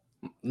drive?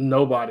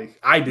 Nobody.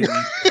 I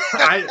didn't.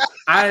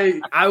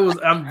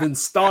 I've been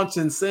staunch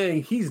in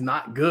saying he's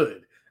not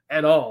good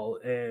at all.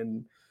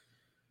 And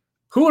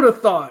who would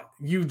have thought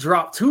you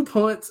drop 2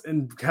 punts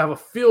and have a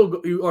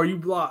field goal, or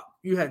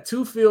you had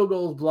 2 field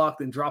goals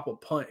blocked and drop a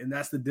punt, and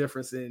that's the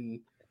difference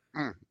in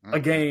a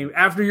game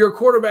after your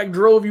quarterback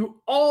drove you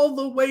all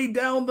the way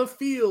down the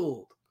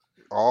field.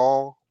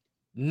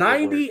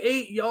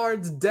 98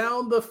 yards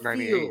down the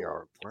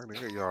field.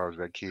 98 yards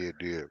that kid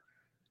did.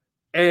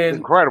 And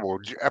incredible.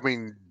 I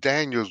mean,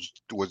 Daniels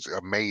was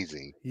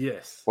amazing.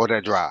 Yes. For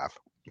that drive.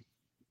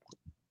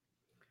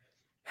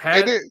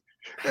 Had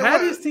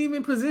his team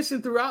in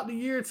position throughout the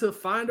year to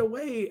find a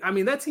way. I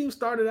mean, that team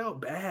started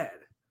out bad.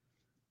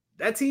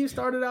 That team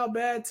started out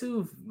bad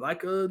too,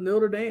 like a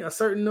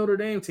certain Notre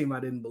Dame team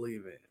I didn't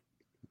believe in.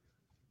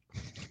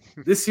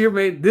 This year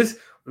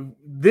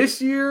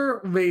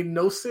made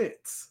no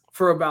sense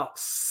for about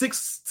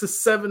 6 to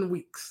 7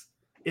 weeks.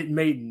 It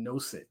made no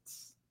sense.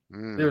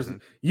 There's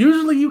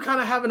usually you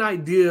kind of have an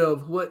idea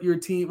of what a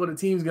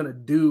team's gonna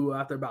do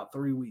after about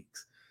 3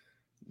 weeks.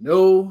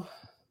 No.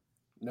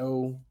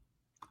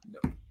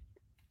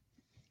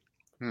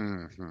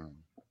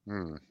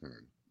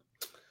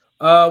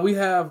 We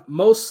have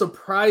most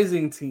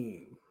surprising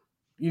team.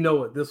 You know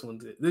what this one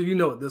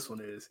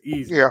is.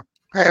 Easy. Yeah,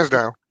 hands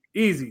down.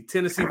 Easy.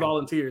 Tennessee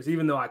Volunteers.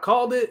 Even though I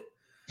called it,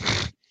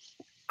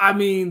 I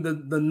mean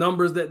the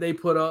numbers that they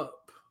put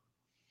up.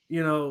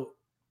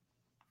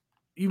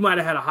 You might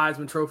have had a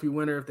Heisman Trophy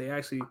winner if they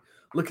actually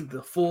look at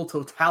the full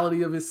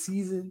totality of his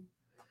season.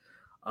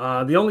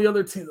 The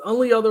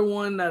only other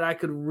one that I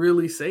could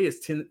really say is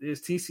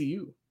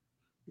TCU.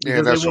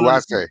 Yeah, that's what I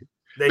say.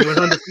 They went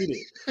undefeated.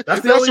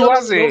 That's the only one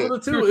I said. Those are the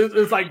two.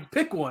 It's like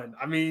pick one.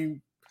 I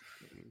mean,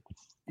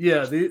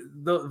 yeah,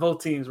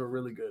 both teams were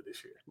really good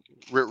this year.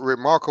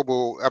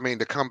 Remarkable. I mean,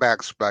 the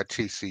comebacks by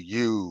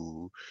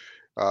TCU.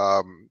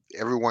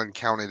 Everyone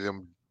counted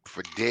them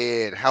for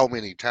dead how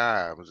many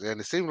times, and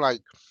it seemed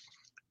like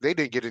they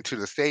didn't get into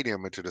the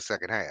stadium until the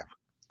second half.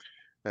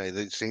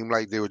 It seemed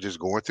like they were just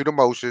going through the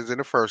motions in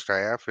the first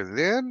half, and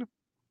then,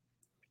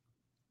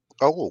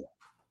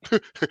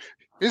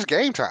 it's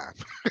game time.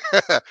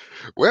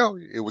 Well,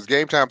 it was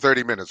game time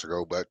 30 minutes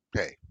ago, but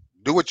hey,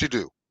 do what you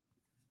do.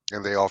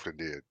 And they often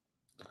did.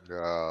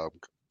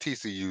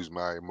 TCU's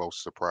my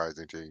most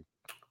surprising team.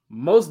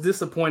 Most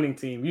disappointing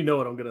team. You know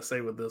what I'm going to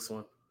say with this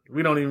one.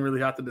 We don't even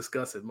really have to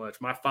discuss it much.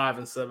 My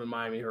 5-7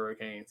 Miami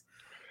Hurricanes.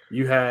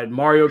 You had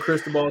Mario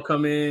Cristobal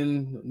come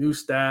in, new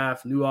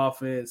staff, new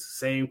offense,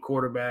 same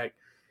quarterback.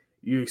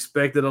 You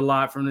expected a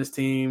lot from this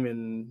team,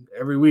 and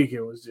every week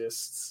it was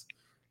just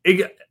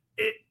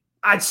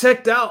I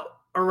checked out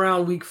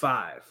around week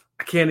 5.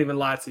 I can't even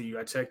lie to you.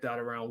 I checked out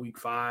around week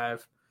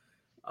 5.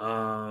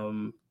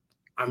 I'm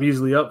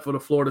usually up for the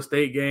Florida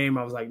State game.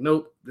 I was like,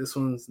 nope, this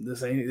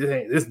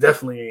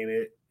definitely ain't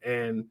it.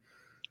 And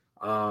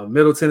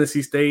Middle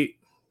Tennessee State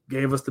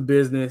gave us the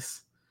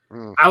business.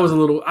 I was a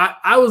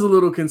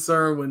little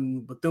concerned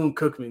when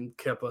Bethune-Cookman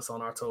kept us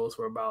on our toes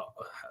for about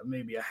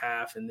maybe a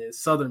half, and then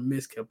Southern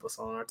Miss kept us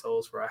on our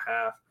toes for a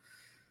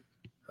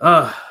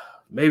half.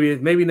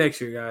 Maybe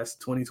next year, guys,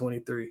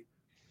 2023.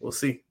 We'll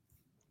see.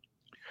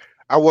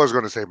 I was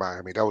going to say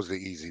Miami. That was the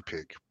easy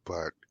pick,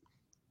 but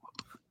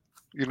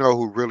you know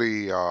who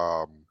really?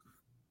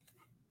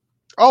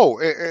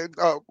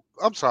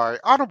 I'm sorry.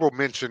 Honorable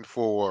mention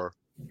for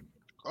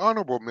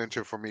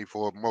me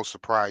for most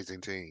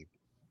surprising team.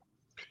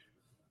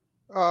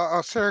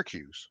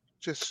 Syracuse.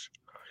 Just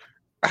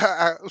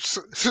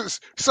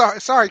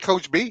sorry,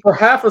 Coach B. For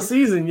half a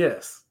season,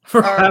 yes.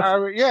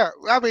 Yeah.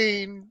 I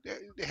mean,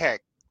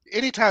 heck,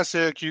 anytime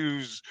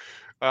Syracuse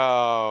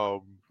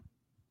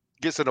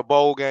gets in a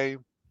bowl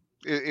game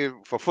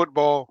for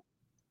football,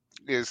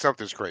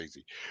 something's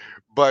crazy.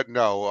 But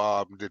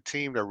no, the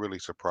team that really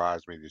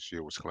surprised me this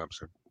year was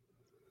Clemson.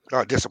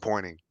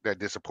 Disappointing. That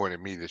disappointed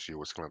me this year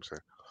was Clemson.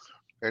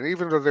 And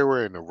even though they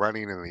were in the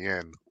running in the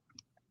end,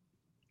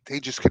 they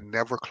just could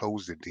never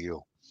close the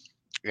deal.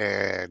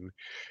 And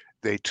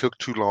they took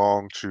too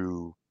long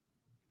to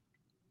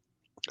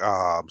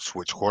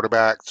switch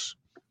quarterbacks.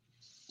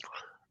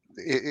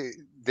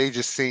 They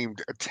just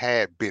seemed a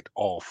tad bit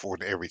off on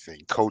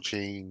everything,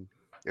 coaching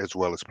as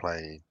well as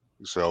playing.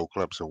 So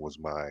Clemson was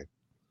my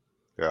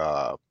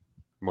uh,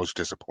 most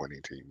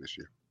disappointing team this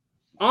year.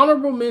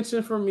 Honorable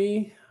mention for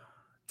me,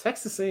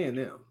 Texas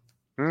A&M.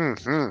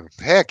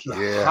 Heck The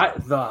yeah.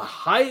 the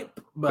hype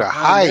The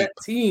behind hype. that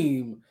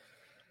team,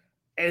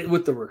 and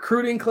with the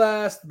recruiting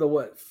class, the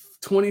what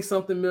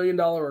 20-something $1 million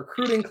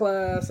recruiting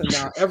class, and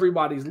now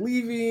everybody's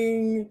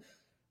leaving,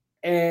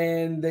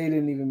 and they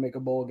didn't even make a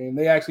bowl game.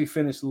 They actually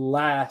finished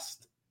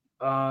last.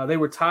 They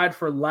were tied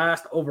for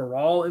last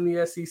overall in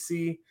the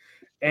SEC,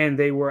 and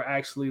they were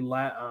actually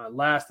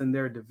last in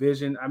their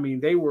division. I mean,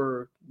 they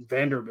were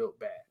Vanderbilt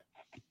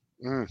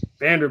bad.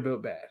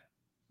 Vanderbilt bad.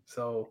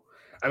 So,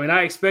 I mean,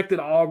 I expected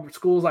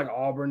schools like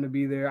Auburn to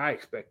be there. I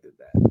expected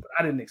that, but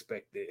I didn't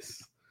expect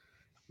this.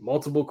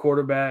 Multiple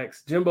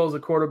quarterbacks. Jimbo's a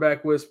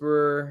quarterback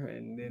whisperer,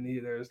 and then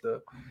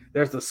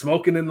there's the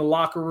smoking in the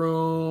locker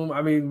room.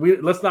 I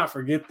mean, let's not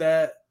forget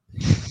that.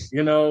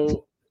 You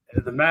know,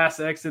 the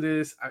mass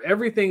exodus,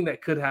 everything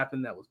that could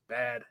happen that was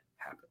bad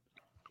happened.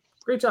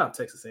 Great job,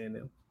 Texas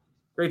A&M.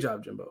 Great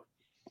job, Jimbo.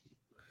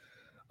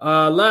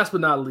 Last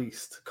but not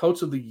least,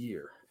 Coach of the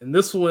Year. And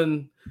this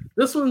one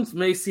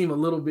may seem a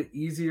little bit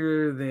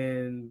easier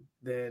than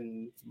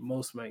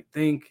most might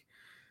think.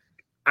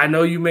 I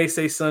know you may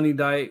say Sonny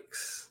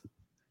Dykes.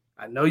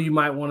 I know you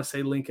might want to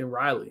say Lincoln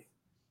Riley.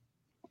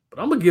 But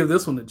I'm going to give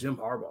this one to Jim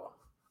Harbaugh.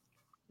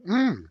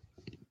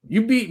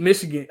 You beat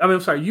Michigan.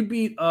 You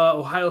beat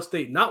Ohio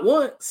State not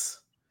once.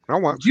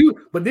 Not once.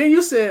 But then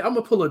you said, I'm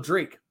going to pull a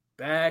Drake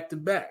back to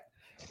back.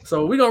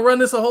 So we're going to run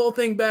this whole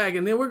thing back,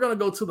 and then we're going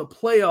to go to the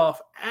playoff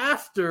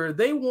after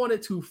they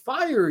wanted to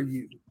fire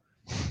you.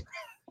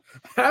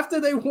 After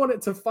they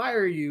wanted to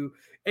fire you,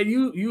 and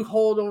you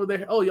hold over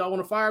there, oh, y'all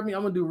want to fire me?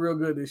 I'm going to do real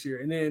good this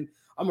year. And then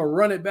I'm going to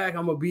run it back.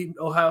 I'm going to beat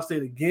Ohio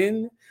State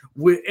again.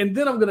 And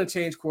then I'm going to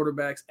change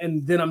quarterbacks,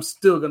 and then I'm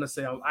still going to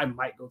say I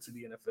might go to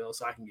the NFL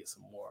so I can get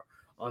some more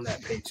on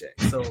that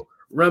paycheck. So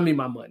run me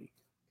my money.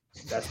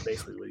 That's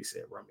basically what he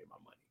said, run me my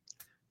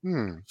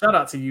money. Shout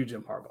out to you,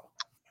 Jim Harbaugh.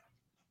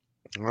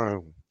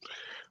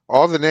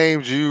 All the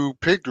names you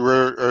picked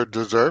were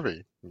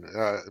deserving,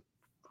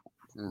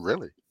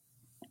 really,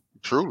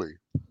 truly.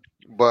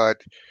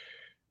 But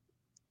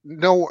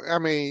no, I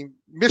mean,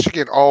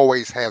 Michigan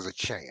always has a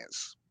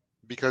chance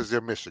because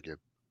they're Michigan,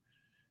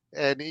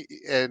 and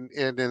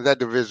in that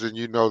division,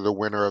 you know, the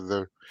winner of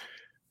the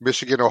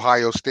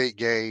Michigan-Ohio State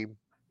game,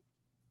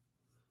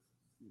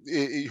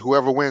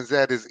 whoever wins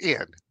that is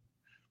in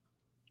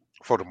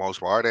for the most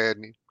part,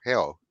 and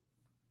hell,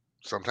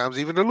 sometimes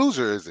even the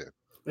loser is in.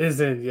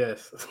 Is in,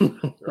 yes.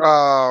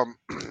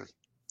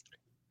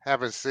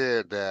 Having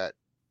said that,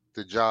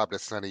 the job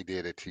that Sonny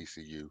did at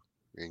TCU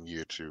in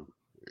year 2,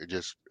 it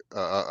just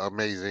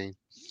amazing.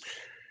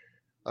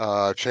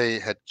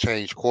 Had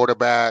changed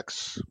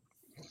quarterbacks.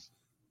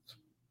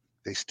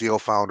 They still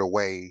found a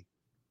way,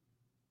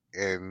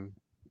 and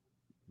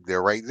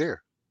they're right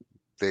there.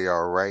 They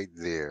are right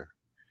there.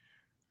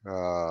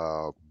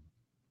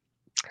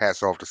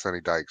 Hats off to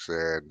Sonny Dykes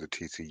and the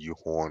TCU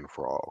Horned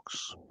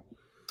Frogs.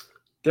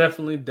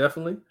 Definitely.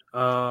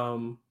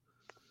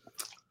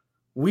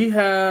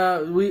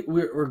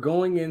 We're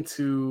going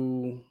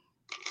into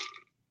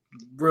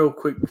real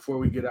quick before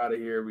we get out of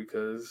here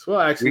because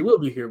we'll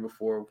be here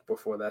before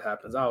that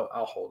happens. I'll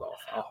hold off.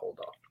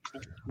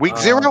 Week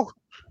 0?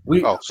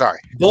 Sorry.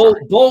 Bowl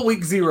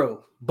week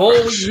 0. Bowl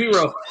week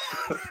 0.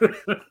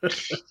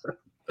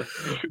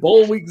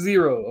 Bowl week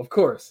 0, of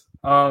course.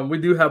 We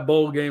do have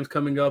bowl games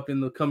coming up in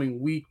the coming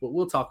week, but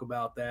we'll talk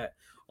about that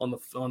on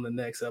the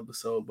next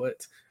episode.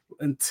 But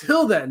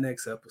until that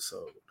next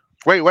episode.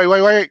 Wait.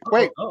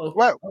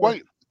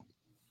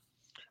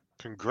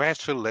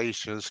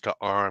 Congratulations to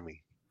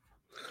Army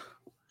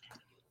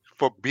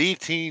for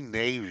beating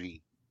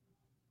Navy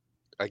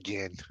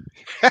again.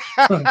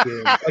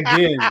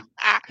 Again.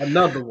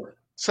 Another one.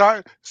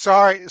 Sorry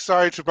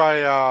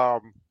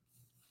to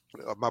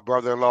my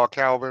brother-in-law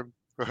Calvin.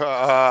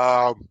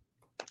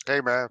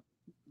 Hey man,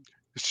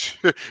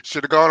 should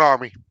have gone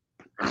Army.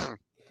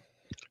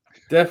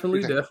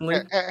 Definitely. Had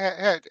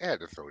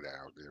to throw that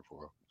out there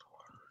for him.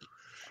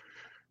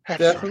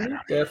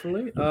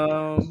 Definitely.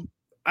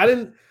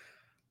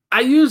 I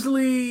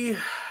usually,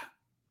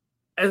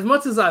 as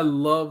much as I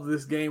love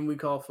this game we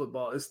call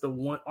football, it's the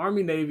one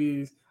Army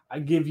Navy's. I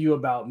give you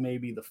about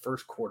maybe the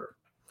first quarter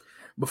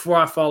before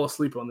I fall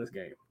asleep on this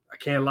game. I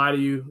can't lie to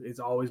you. It's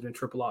always been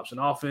triple option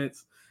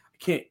offense.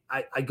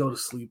 I go to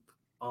sleep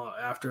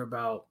after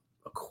about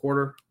a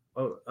quarter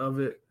of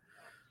it,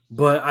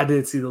 but I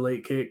did see the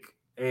late kick.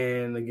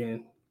 And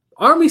again,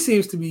 Army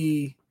seems to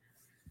be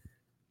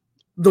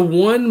the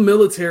one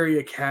military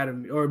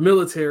academy or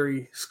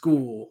military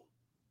school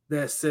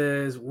that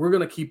says we're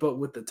going to keep up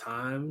with the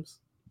times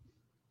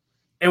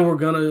and we're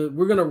going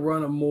to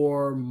run a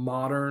more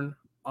modern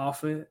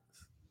offense.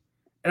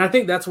 And I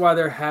think that's why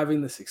they're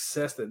having the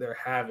success that they're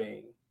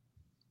having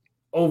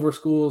over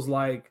schools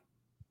like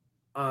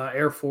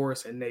Air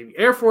Force and Navy.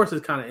 Air Force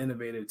is kind of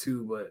innovative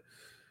too, but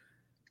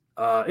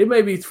it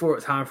may be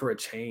time for a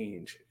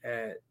change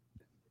at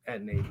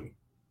Navy.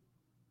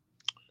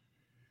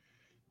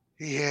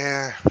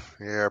 Yeah,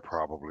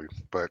 probably,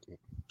 but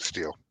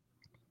still,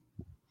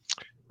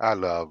 I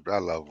love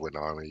when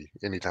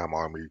anytime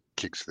Army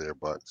kicks their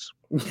butts.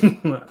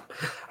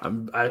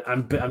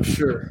 I'm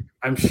sure.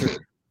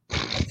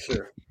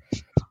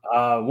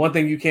 One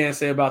thing you can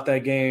say about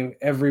that game,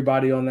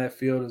 everybody on that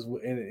field is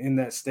in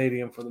that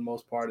stadium for the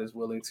most part is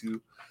willing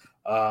to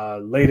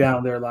lay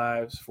down their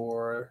lives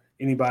for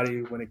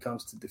anybody when it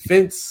comes to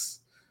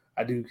defense.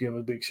 I do give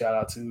a big shout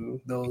out to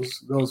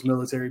those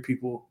military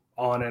people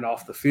on and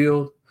off the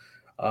field.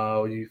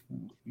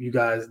 You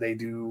guys, they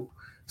do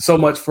so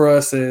much for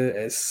us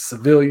as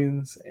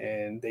civilians,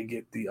 and they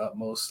get the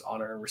utmost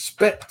honor and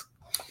respect.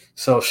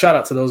 So shout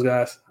out to those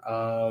guys.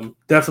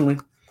 Definitely.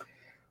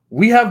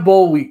 We have a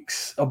bowl week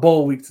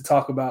to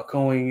talk about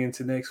going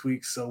into next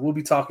week. So we'll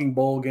be talking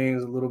bowl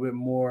games a little bit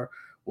more.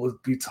 We'll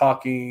be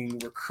talking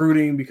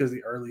recruiting because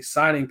the early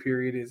signing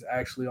period is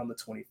actually on the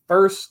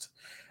 21st.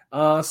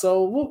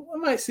 So we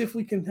might see if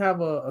we can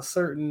have a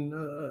certain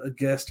a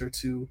guest or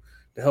two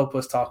to help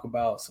us talk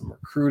about some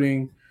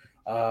recruiting.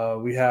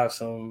 We have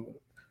some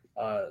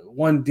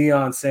one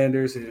Deion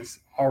Sanders is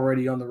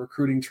already on the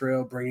recruiting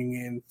trail, bringing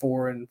in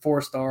 4 and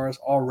 4 stars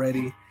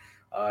already.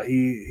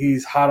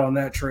 He's hot on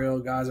that trail.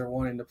 Guys are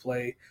wanting to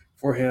play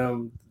for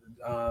him.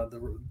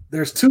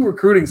 There's 2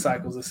 recruiting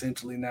cycles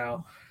essentially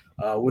now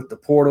with the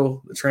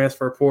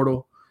transfer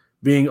portal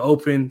being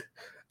opened.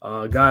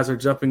 Guys are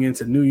jumping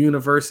into new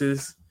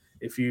universes.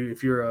 If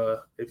you're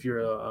a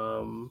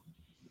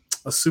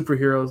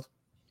superhero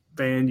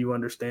fan, you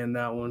understand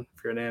that one.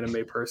 If you're an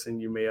anime person,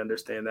 you may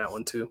understand that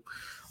one too.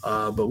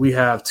 But we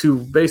have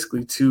two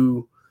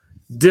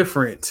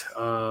different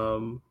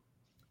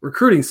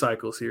recruiting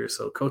cycles here.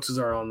 So coaches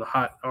are on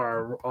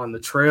the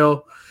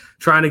trail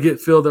trying to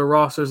fill their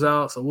rosters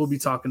out. So we'll be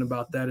talking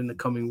about that in the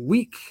coming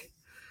week.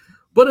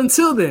 But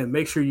until then,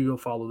 make sure you go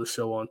follow the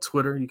show on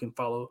Twitter. You can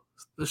follow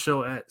the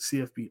show at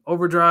CFB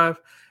Overdrive.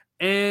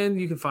 And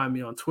you can find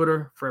me on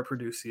Twitter, Fred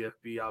Purdue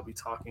CFB. I'll be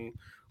talking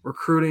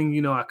recruiting.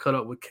 You know, I cut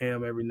up with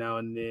Cam every now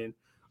and then.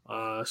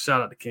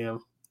 Shout out to Cam,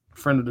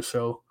 friend of the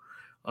show.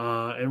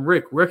 And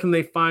Rick, where can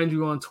they find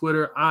you on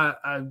Twitter?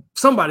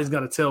 Somebody's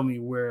got to tell me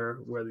where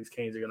these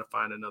Canes are going to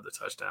find another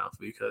touchdown,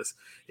 because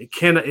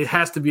it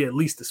has to be at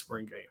least a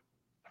spring game,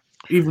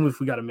 even if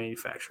we got to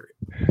manufacture it.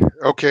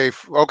 Okay,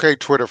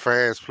 Twitter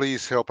fans,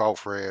 please help out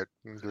Fred.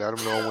 Let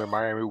him know when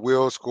Miami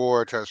will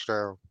score a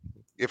touchdown,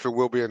 if it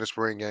will be in the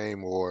spring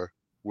game, or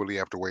will he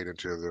have to wait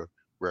until the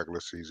regular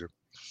season.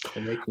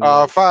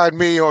 Find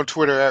me on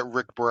Twitter at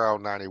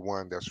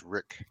RickBrown91. That's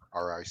Rick,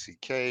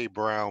 R-I-C-K,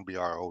 Brown,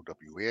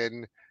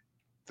 B-R-O-W-N,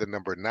 the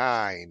number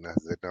 9,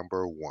 the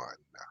number 1.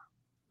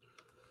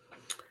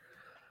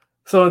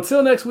 So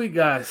until next week,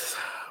 guys,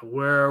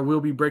 where we'll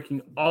be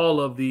breaking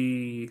all of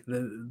the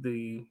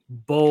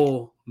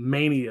bowl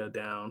mania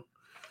down.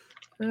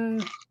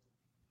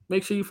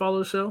 Make sure you follow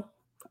the show.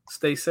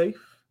 Stay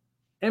safe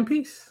and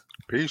peace.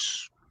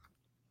 Peace.